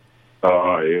parties.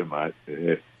 Oh, yeah, mate.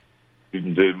 Yeah.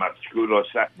 Didn't do much good. I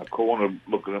sat in the corner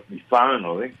looking at my phone,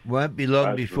 I think. Won't be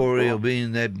long before he'll be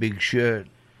in that big shirt.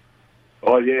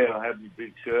 Oh, yeah, I have my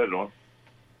big shirt on.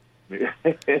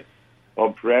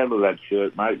 I'm proud of that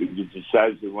shirt, mate, because it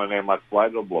shows everyone how much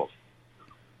weight I've lost.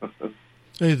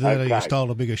 Either that or you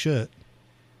stole a bigger shirt.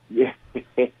 Yeah.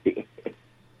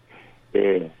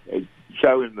 Yeah.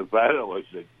 Show him the photo, I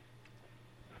said.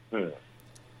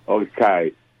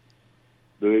 Okay.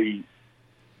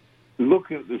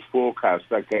 Looking at this forecast,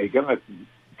 you're going to have to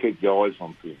keep your eyes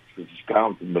on things. It's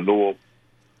going from the north,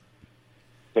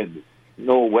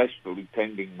 northwesterly,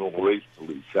 tending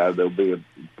northeasterly, so there'll be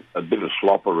a bit of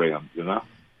slop around,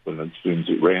 when it spins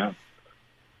it round.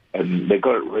 And they've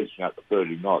got it reaching up to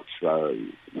 30 knots, so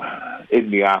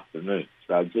in the afternoon.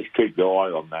 So just keep your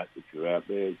eye on that if you're out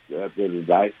there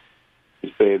today.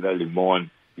 Just bear that in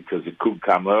mind, because it could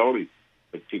come early.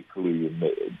 Particularly in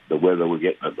the weather we're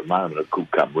getting at the moment, it could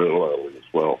come real early as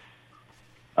well.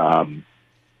 And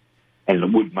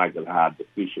it would make it hard to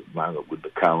fish at the moment with the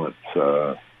current.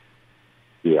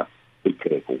 Yeah, be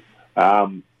careful.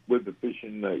 With the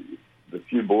fishing, the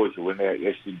few boys that went out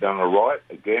yesterday done all right.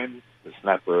 Again, the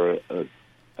snapper are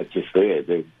just there.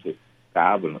 They're just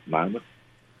carving at the moment.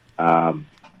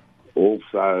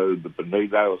 Also, the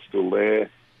bonito are still there.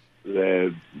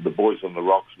 The boys on the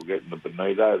rocks were getting the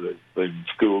bonito. There's been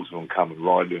schools of them coming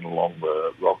right in along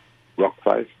the rock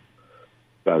face.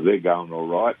 So they're going all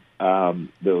right.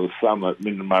 There was some at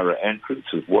Minnamurra entrance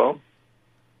as well.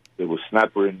 There was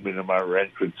snapper in Minnamurra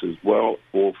entrance as well.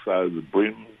 Also, the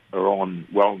brim are on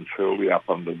well and truly up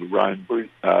under the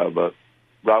the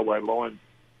railway line.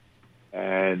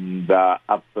 And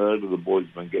up further, the boys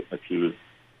have been getting a few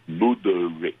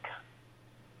Ludovic.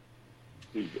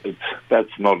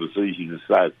 That's not as easy to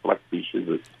say as blackfish,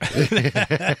 is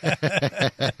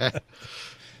it?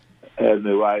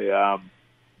 Anyway,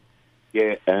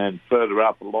 and further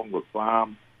up along the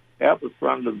farm, out the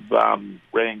front of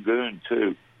Rangoon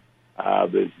too,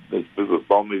 there's a bit of a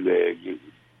bommy there. You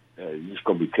just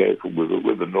got to be careful with it.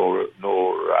 With the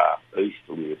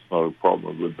northeasterly, it's not a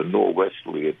problem. With the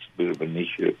norwesterly, it's a bit of an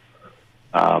issue.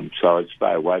 So I'd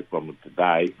stay away from it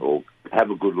today, or have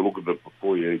a good look at it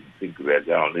before you even think about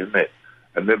going in there.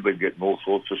 And then we're getting all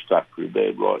sorts of stuff through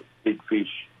there, like big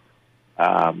fish,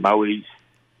 mowies,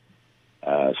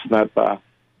 snapper,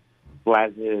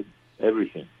 flathead,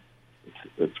 everything.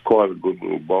 It's quite a good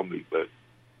little bomby, but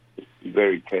just be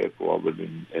very careful of it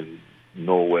in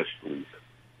norwesterlies.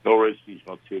 Norwesterly's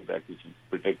not too bad because it's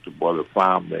protected by the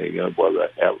farm there, by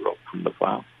the outlook from the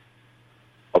farm.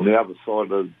 On the other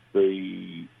side of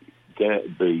the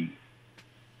gantry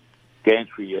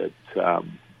at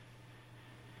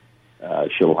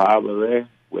Shell Harbour there,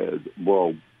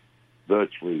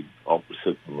 virtually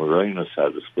opposite the marina,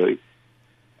 so to speak,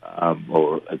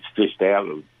 or it's just out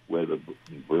of where the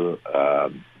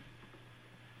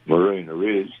marina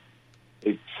is.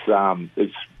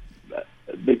 It's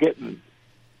they're getting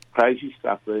crazy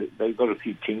stuff. They got a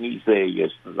few kingies there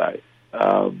yesterday.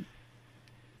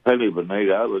 Plenty of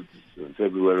bonito, as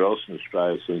everywhere else in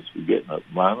Australia seems to be getting at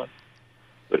the moment.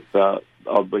 But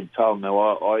I've been told now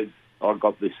I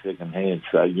got this second hand,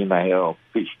 so you know how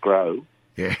fish grow.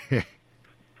 Yeah.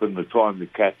 From the time you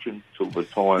catch them till the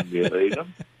time you eat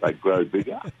them, they grow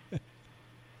bigger.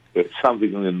 It's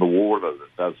something in the water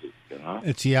that does it,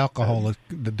 It's the alcohol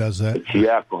that does that. It's the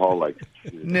alcohol.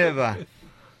 Never.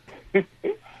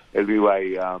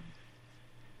 Anyway,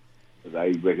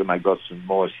 they reckon they got some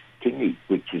nice kingies,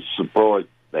 which has surprised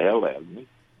the hell out of me.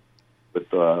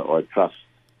 But I trust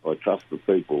the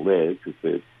people there because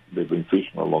they've been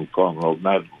fishing a long time, and I've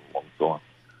known them a long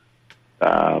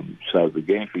time. So the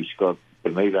gantry's got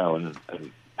bonito and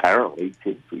apparently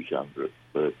kingfish under it,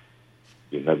 but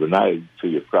you never know until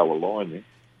you throw a line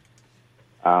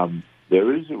in.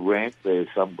 There is a ramp there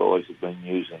some guys have been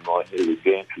using right near the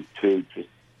gantry too, just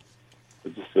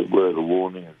a word of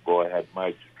warning, and boy, I had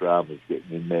major dramas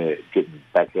getting in there, getting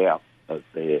back out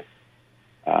there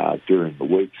during the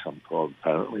week sometime,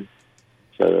 apparently.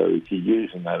 So if you're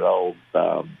using that old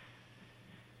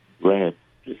ramp,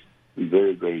 just be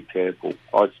very, very careful.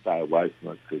 I'd stay away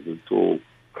from it because it's all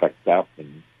cracked up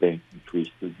and bent and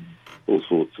twisted and all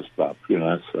sorts of stuff,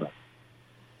 so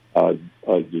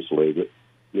I'd just leave it.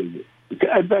 And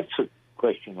that's a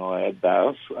question I had to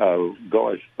ask.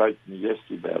 Guys spoke to me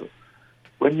yesterday about it.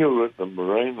 When you were at the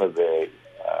marina there,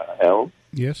 Al,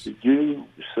 yes, did you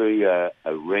see a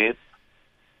ramp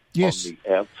yes. on the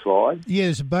outside? Yeah,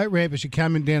 there's a boat ramp as you're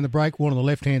coming down the breakwater on the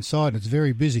left-hand side, and it's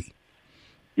very busy.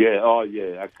 Yeah,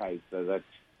 okay, so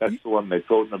that's the one they're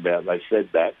talking about. They said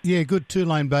that. Yeah, good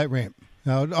two-lane boat ramp.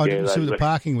 I didn't see what the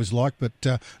parking was like, but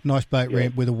nice boat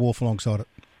ramp with a wharf alongside it.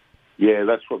 Yeah,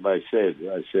 that's what they said.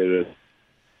 They said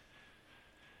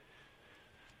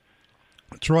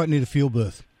it's right near the fuel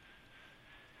berth.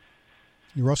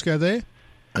 Is Roscoe there?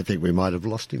 I think we might have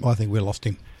lost him. I think we lost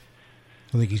him.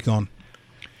 I think he's gone.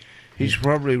 He's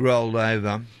probably rolled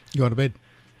over. Gone to bed.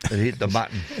 And hit the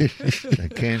button. They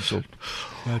cancelled.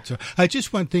 That's right. Hey,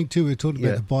 just one thing too. We were talking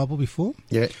about the Bible before.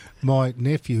 Yeah. My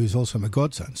nephew, who's also my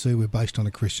godson, see, we're based on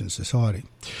a Christian society.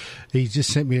 He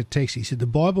just sent me a text. He said the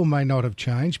Bible may not have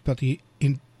changed, but the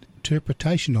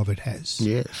interpretation of it has.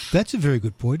 Yes. That's a very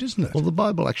good point, isn't it? Well, the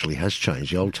Bible actually has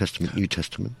changed. The Old Testament, New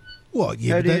Testament. Well,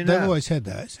 yeah, but they've always had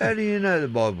those. How do you know the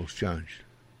Bible's changed?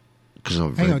 Because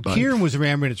I've Hang read on, both. Kieran was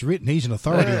around when it's written. He's an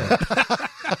authority on it.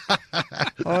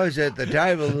 I was at the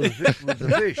table with the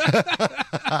fish.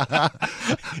 Now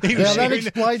that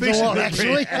explains a lot,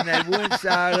 actually. And they weren't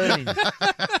sardines.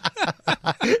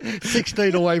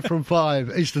 16 away from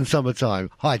 5, Eastern Summertime,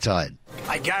 high tide.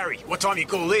 Hey, Gary, what time you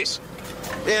call this?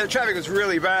 Yeah, the traffic was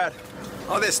really bad.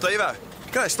 Oh, there's Steve-o.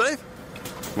 G'day, Steve.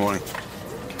 Morning.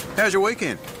 How's your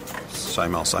weekend?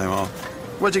 Same old, same old.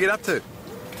 What'd you get up to?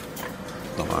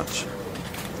 Not much.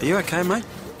 Are you okay, mate?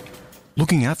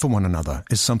 Looking out for one another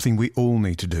is something we all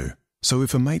need to do. So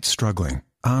if a mate's struggling,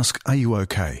 ask, are you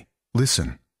okay?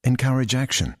 Listen, encourage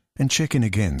action, and check in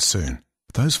again soon.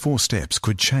 Those 4 steps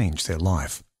could change their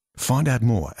life. Find out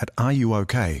more at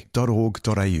ruok.org.au.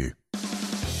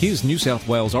 Here's New South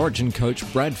Wales Origin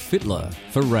coach Brad Fittler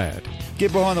for RAD.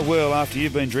 Get behind the wheel after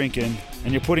you've been drinking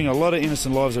and you're putting a lot of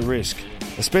innocent lives at risk,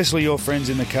 especially your friends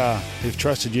in the car who've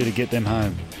trusted you to get them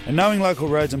home. And knowing local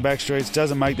roads and back streets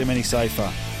doesn't make them any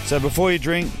safer. So before you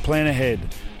drink, plan ahead.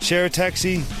 Share a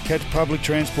taxi, catch public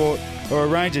transport, or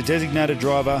arrange a designated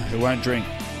driver who won't drink.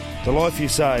 The life you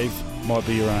save might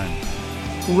be your own.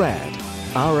 RAD.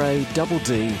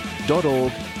 RADD.org.au.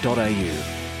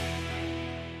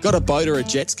 Got a boat or a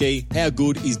jet ski? How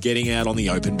good is getting out on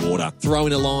the open water? Throw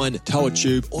in a line, tow a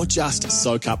tube, or just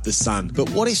soak up the sun.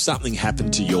 But what if something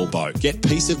happened to your boat? Get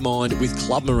peace of mind with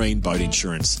Club Marine Boat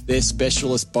Insurance. They're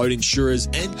specialist boat insurers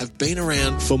and have been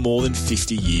around for more than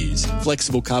 50 years.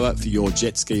 Flexible cover for your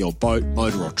jet ski or boat,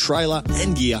 motor or trailer,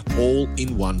 and gear, all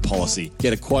in one policy.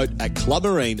 Get a quote at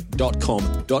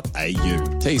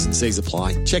clubmarine.com.au. T's and C's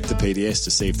apply. Check the PDS to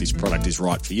see if this product is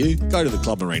right for you. Go to the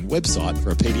Club Marine website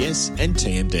for a PDS and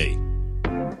TMD.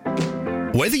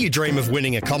 Whether you dream of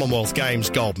winning a Commonwealth Games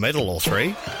gold medal or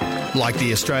three, like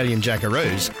the Australian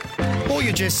Jackaroos, or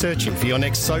you're just searching for your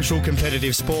next social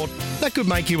competitive sport that could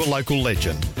make you a local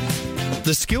legend,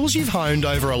 the skills you've honed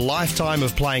over a lifetime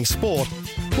of playing sport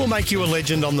will make you a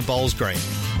legend on the Bowls Green.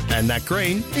 And that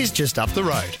green is just up the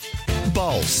road.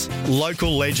 Bowls.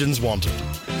 Local legends wanted.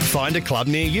 Find a club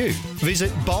near you.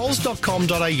 Visit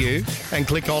bowls.com.au and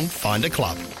click on Find a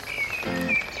Club.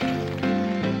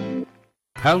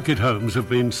 Halkett Homes have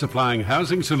been supplying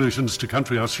housing solutions to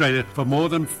country Australia for more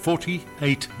than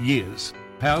 48 years.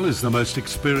 PAL is the most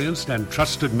experienced and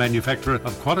trusted manufacturer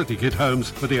of quality kit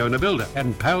homes for the owner-builder,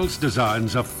 and PAL's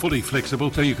designs are fully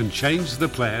flexible so you can change the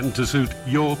plan to suit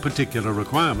your particular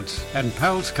requirements. And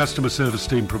PAL's customer service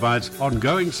team provides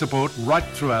ongoing support right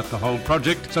throughout the whole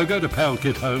project, so go to PAL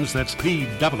Kit Homes, that's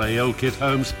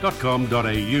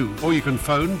PALkithomes.com.au, or you can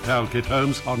phone PAL Kit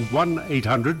Homes on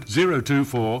 1800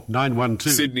 024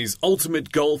 912. Sydney's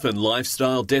ultimate golf and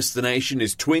lifestyle destination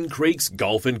is Twin Creeks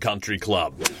Golf and Country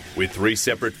Club. With 3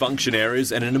 separate function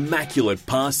areas and an immaculate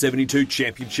Par 72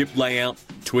 championship layout,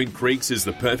 Twin Creeks is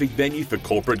the perfect venue for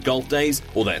corporate golf days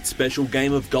or that special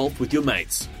game of golf with your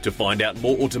mates. To find out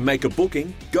more or to make a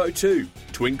booking, go to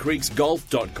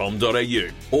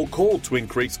twincreeksgolf.com.au or call Twin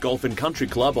Creeks Golf and Country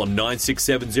Club on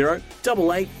 9670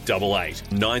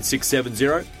 8888. 9670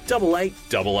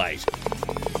 8888.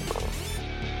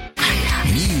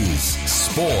 News,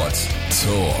 sport,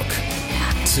 talk.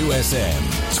 2SM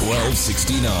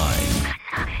 1269.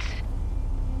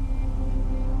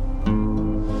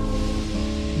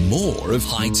 More of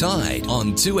High Tide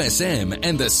on 2SM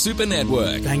and the Super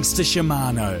Network. Thanks to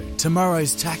Shimano.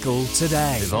 Tomorrow's tackle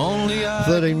today.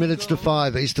 13 minutes to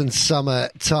 5 Eastern Summer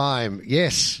Time.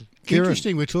 Yes. Kieran.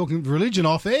 Interesting, we're talking religion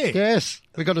off air. Yes,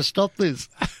 we've got to stop this.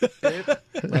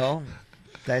 Well,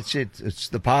 that's it. It's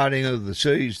the parting of the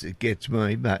seas that gets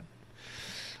me, but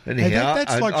anyhow, Hey,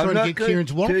 that's like I'm trying not to get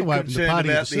Kieran's wallet too away from the concerned party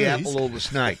of about the the seas. apple or the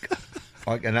snake.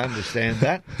 I can understand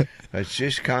that. I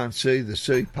just can't see the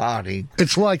sea parting.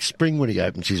 It's like spring when he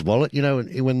opens his wallet, you know,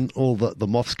 when all the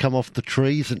moths come off the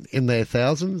trees in their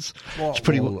thousands. What it's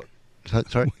pretty wallet?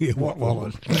 Sorry? Yeah, what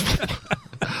wallet?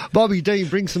 Bobby Dean,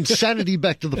 bring some sanity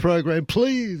back to the program,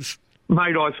 please.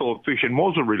 Mate, I thought fishing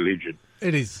was a religion.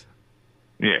 It is.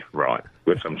 Yeah, right.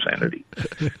 With some sanity.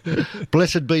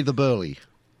 Blessed be the burley.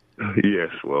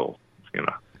 Yes, well, you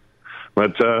know.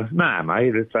 But, no,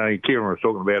 mate, it's, Kieran was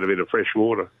talking about a bit of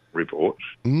freshwater reports.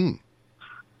 Mm.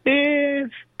 Yeah,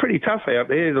 it's pretty tough out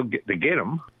there to get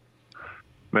them.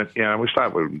 But, you know, we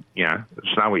start with, you know, the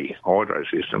snowy hydro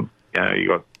system. You know, you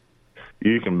got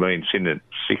Yukonbean sitting at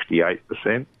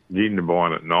 68%,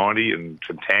 Jindabyne at 90%, and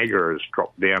Tataga has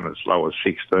dropped down as low as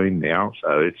 16 now,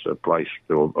 so it's a place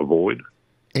to avoid.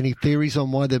 Any theories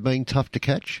on why they're being tough to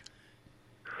catch?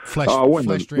 When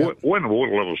the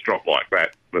water levels drop like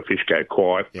that, the fish go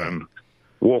quiet, and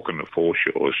walking the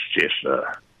foreshore is just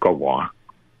godwire.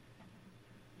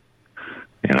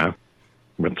 You know,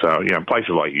 but you know, places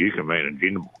like Yukonbean and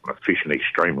Jindabyne are fishing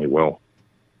extremely well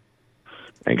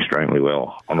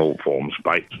on all forms,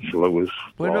 baits, lures.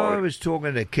 When I was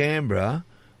talking to Canberra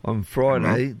on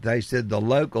Friday, they said the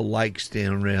local lakes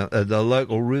down around, the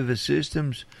local river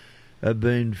systems have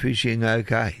been fishing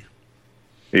okay.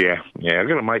 Yeah. I've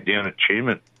got a mate down at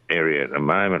Tumut area at the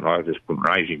moment. I just couldn't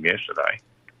raise him yesterday,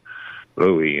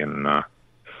 Louis, and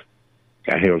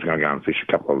he was going to go and fish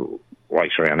a couple of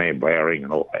lakes around there, Bowring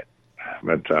and all that.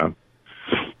 But,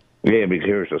 yeah, be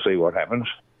curious to see what's happening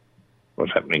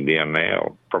down there.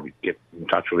 I'll probably get in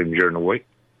touch with him during the week.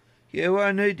 Yeah, well,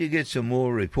 I need to get some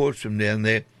more reports from down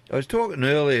there. I was talking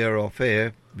earlier off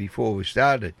air, before we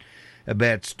started,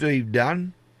 about Steve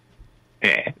Dunn.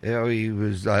 Yeah. How he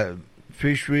was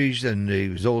fisheries, and he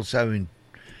was also in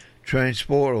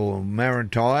transport or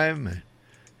maritime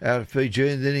out of Fiji,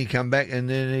 and then he come back and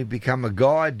then he become a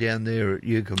guide down there at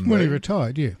Yukonbean. When he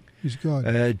retired, yeah, he's a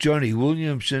guide. Johnny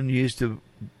Williamson used to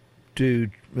do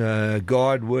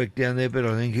guide work down there, but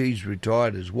I think he's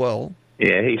retired as well.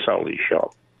 Yeah, he sold his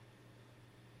shop.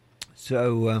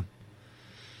 So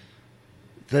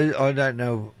I don't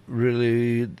know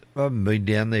really. I haven't been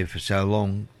down there for so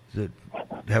long that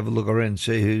have a look around and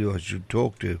see who I should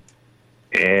talk to.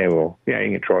 Yeah, well, yeah,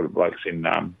 you can try the blokes in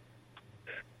Akuma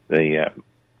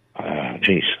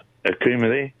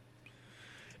there.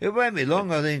 It won't be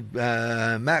long. I think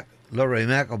Laurie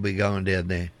Mack will be going down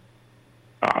there.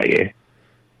 Oh, yeah.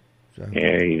 So,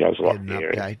 yeah, he does a lot an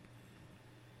there. update.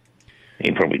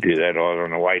 He'd probably do that either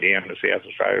on the way down to South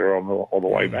Australia or on the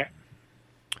way back.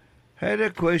 Had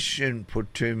a question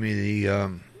put to me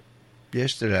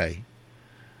yesterday.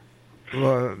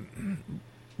 Well,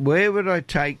 where would I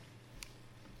take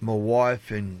my wife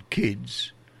and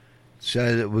kids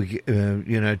so that we,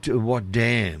 to what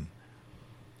dam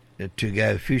to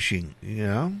go fishing,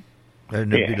 and a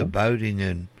bit of boating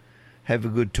and have a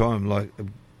good time, like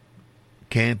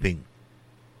camping?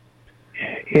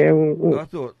 Yeah, well, I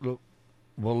thought, look,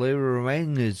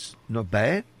 Wallerawang is not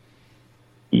bad.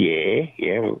 Yeah.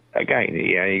 Well, again,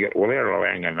 you got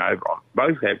Wallerawang and Oberon.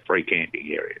 Both have free camping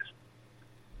areas.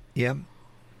 Yeah.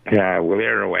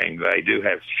 Wallerawang, they do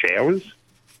have showers,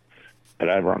 but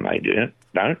Oberon they don't.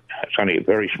 It's only a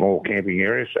very small camping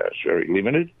area, so it's very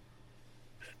limited.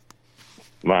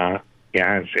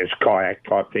 It's kayak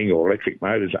type thing or electric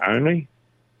motors only.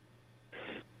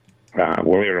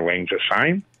 Wallerawang's the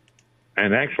same,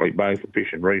 and actually both are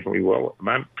fishing reasonably well at the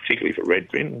moment, particularly for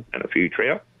redfin and a few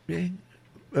trout. Yeah.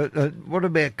 What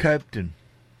about Copton?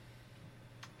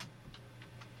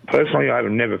 Personally, I've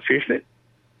never fished it.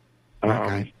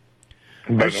 Okay.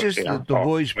 But It's just that the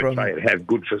boys from have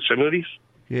good facilities.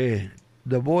 Yeah,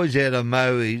 the boys out of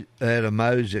Moe's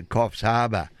at Coffs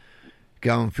Harbour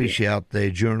go and fish out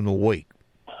there during the week.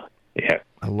 Yeah,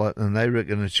 a lot, and they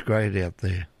reckon it's great out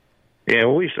there. Yeah,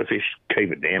 well, we used to fish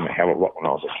Keep It Down a hell of a lot when I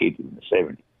was a kid in the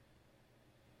 70s.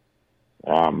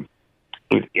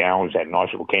 I always had a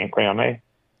nice little campground there.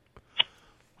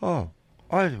 Oh,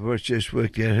 I was just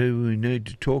worked out who we need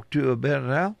to talk to about it,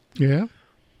 Al. Yeah.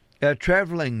 Our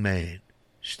travelling man,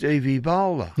 Stevie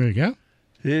Bowler. There you go.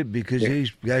 Yeah, because he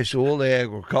goes to all the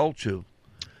agricultural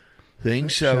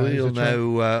things, so he'll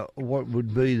know what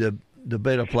would be the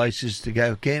better places to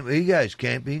go camp. He goes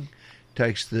camping,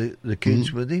 takes the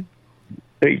kids with him.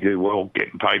 He do well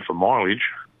getting paid for mileage.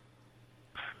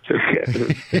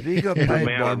 If he got paid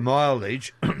by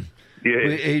mileage,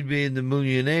 he'd be in the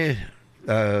millionaire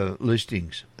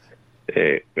listings.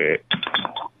 Yeah.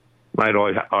 Mate,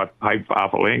 I paid for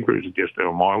half a Land Cruiser just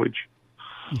for mileage.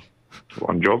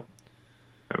 One job.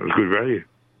 It was good value.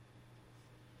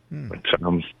 But,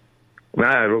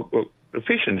 look, the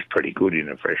fishing's pretty good in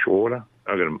the fresh water.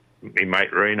 I've got my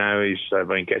mate Reno, he's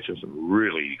been catching some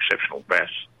really exceptional bass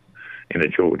in the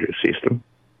Georgia system.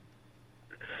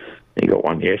 He got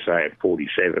one yesterday at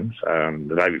 47,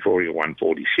 the day before he got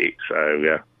 146,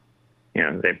 so,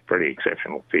 they're pretty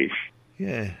exceptional fish.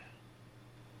 Yeah.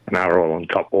 And they're all on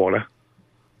top water,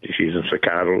 just using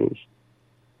cicadas.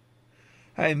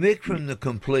 Hey, Mick from the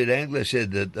Complete Angler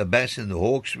said that the bass in the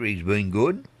Hawkesbury's been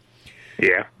good.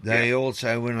 Yeah. They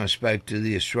also, when I spoke to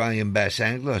the Australian Bass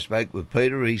Angler, I spoke with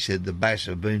Peter, he said the bass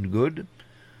have been good.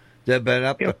 They've been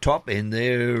up the top end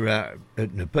there at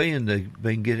Nepean, they've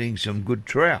been getting some good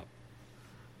trout.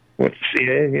 They'd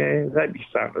be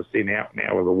starting to thin out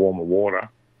now with the warmer water.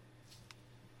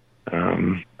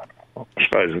 I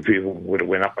suppose if people would have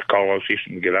went up the Colo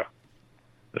system to get up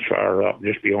as far up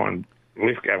just behind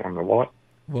Lithgow on the light.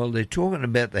 Well, they're talking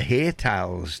about the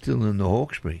hairtails still in the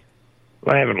Hawkesbury.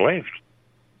 They haven't left.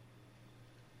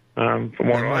 From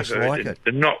what I heard,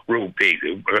 they're not real big.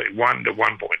 They're 1 to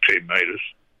 1.2 metres.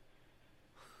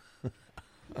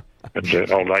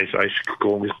 And old days they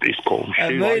call them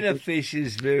a metre fish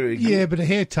is very good. Yeah, but a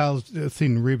hairtail's a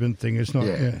thin ribbon thing. It's not.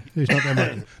 Yeah. There's not that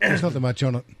much. There's not that much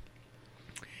on it.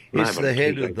 It's the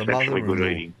head of the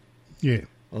mother-in-law. Yeah.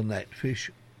 On that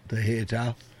fish, the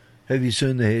hairtail. Have you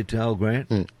seen the hairtail,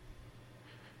 Grant?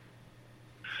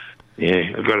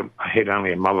 Yeah, I've got a head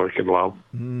only a mother could love.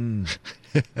 No,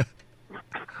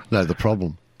 the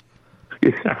problem.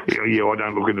 Yeah, I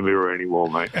don't look in the mirror anymore,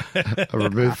 mate. I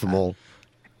removed them all.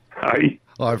 Hey?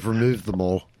 I've removed them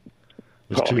all.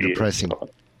 It was too depressing.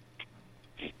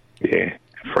 Yeah,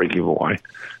 free giveaway.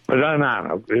 But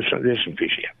no, there's some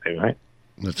fish out there, mate.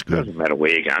 That's good. Doesn't matter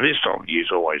where you're going. This time of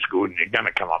year's always good, and you're going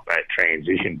to come up that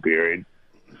transition period.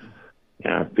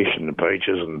 Fishing the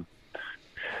beaches, and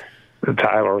the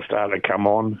tailor will start to come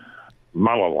on.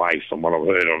 Muller Lakes, from what I've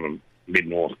heard on the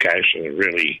mid-north coast, are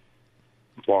really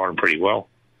flying pretty well.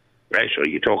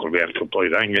 Actually, you're talking about a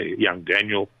complete angler, young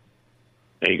Daniel.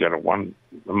 He got a 1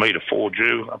 metre 4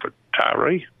 Jew up at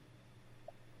Taree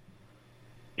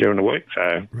during the week.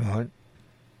 So right.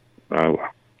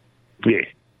 Yeah.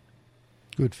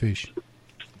 Good fish.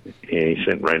 Yeah, he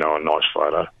sent Reno a nice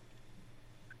photo.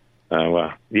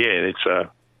 So,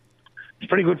 it's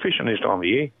pretty good fishing this time of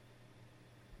year.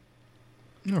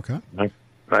 Okay.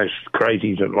 Those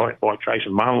crazies that like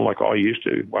chasing marlin like I used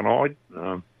to, one-eyed.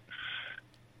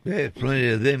 Yeah, plenty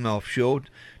of them offshore.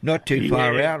 Not too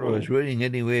far out. I was reading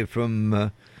anywhere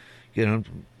from,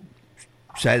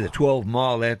 say the 12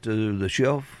 mile out to the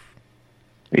shelf.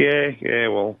 Yeah,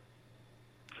 well,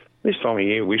 this time of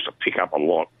year we used to pick up a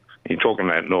lot. You're talking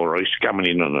about northeast, coming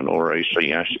in on the northeast, so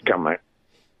you used to come out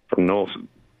from North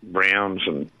Browns,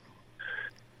 and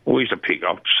we used to pick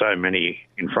up so many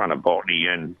in front of Botany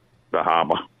and the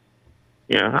harbour.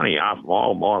 Only half a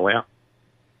mile out.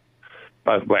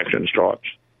 Both blacks and stripes.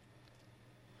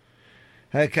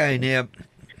 Okay, now,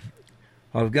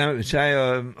 I'm going to say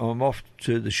I'm off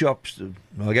to the shops.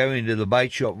 I go into the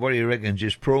bait shop. What do you reckon?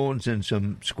 Just prawns and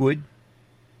some squid?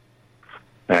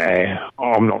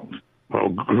 I'm not a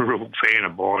real fan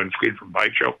of buying squid from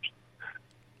bait shops.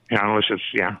 Unless it's,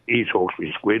 he talks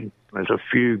with squid. There's a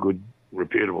few good,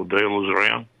 reputable dealers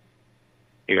around.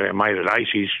 You got a mate at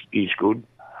Ace, he's good.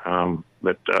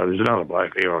 But there's another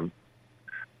bloke there on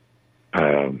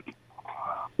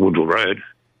Woodville Road.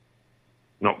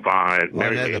 Not far.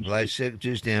 Another place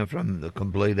just down from the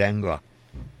Complete Angler.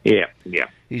 Yeah.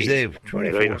 He's there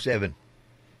 24/7.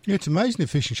 Yeah, it's amazing the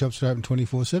fishing shops are open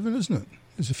 24/7, isn't it?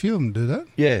 There's a few of them do that.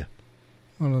 Yeah.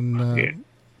 Well, on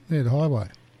the highway.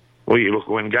 Well, you look at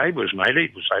when Gabe was, mate.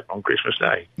 He was open on Christmas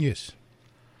Day. Yes.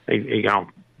 He go,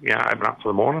 open up for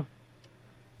the morning.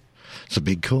 It's a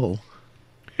big call.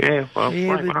 Yeah, well,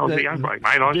 when I was a young bloke,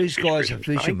 mate, these guys are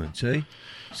fishermen, see?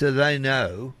 So they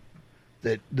know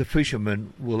that the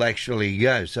fishermen will actually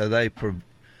go. So they're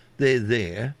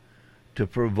there to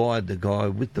provide the guy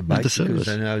with the bait because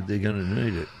they know they're going to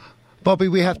need it. Bobby,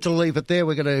 we have to leave it there.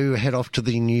 We're going to head off to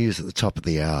the news at the top of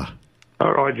the hour.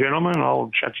 All right, gentlemen.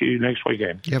 I'll chat to you next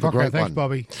weekend. You have a great thanks, one.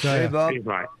 Bobby. See you, Bob. Cheers,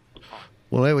 mate.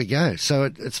 Well, there we go. So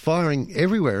it's firing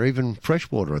everywhere, even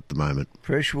freshwater at the moment.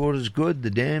 Freshwater's good. The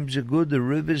dams are good. The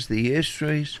rivers, the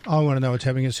estuaries. I want to know what's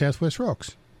happening at Southwest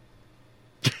Rocks.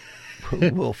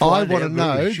 We'll find I want out to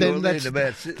know. very Then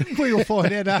shortly We'll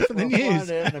find out after the We'll news.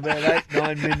 find out in about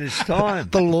 8-9 minutes' time.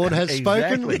 The Lord has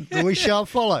Exactly. spoken. We shall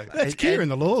follow. That's Kieran,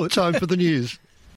 the Lord. Time for the news.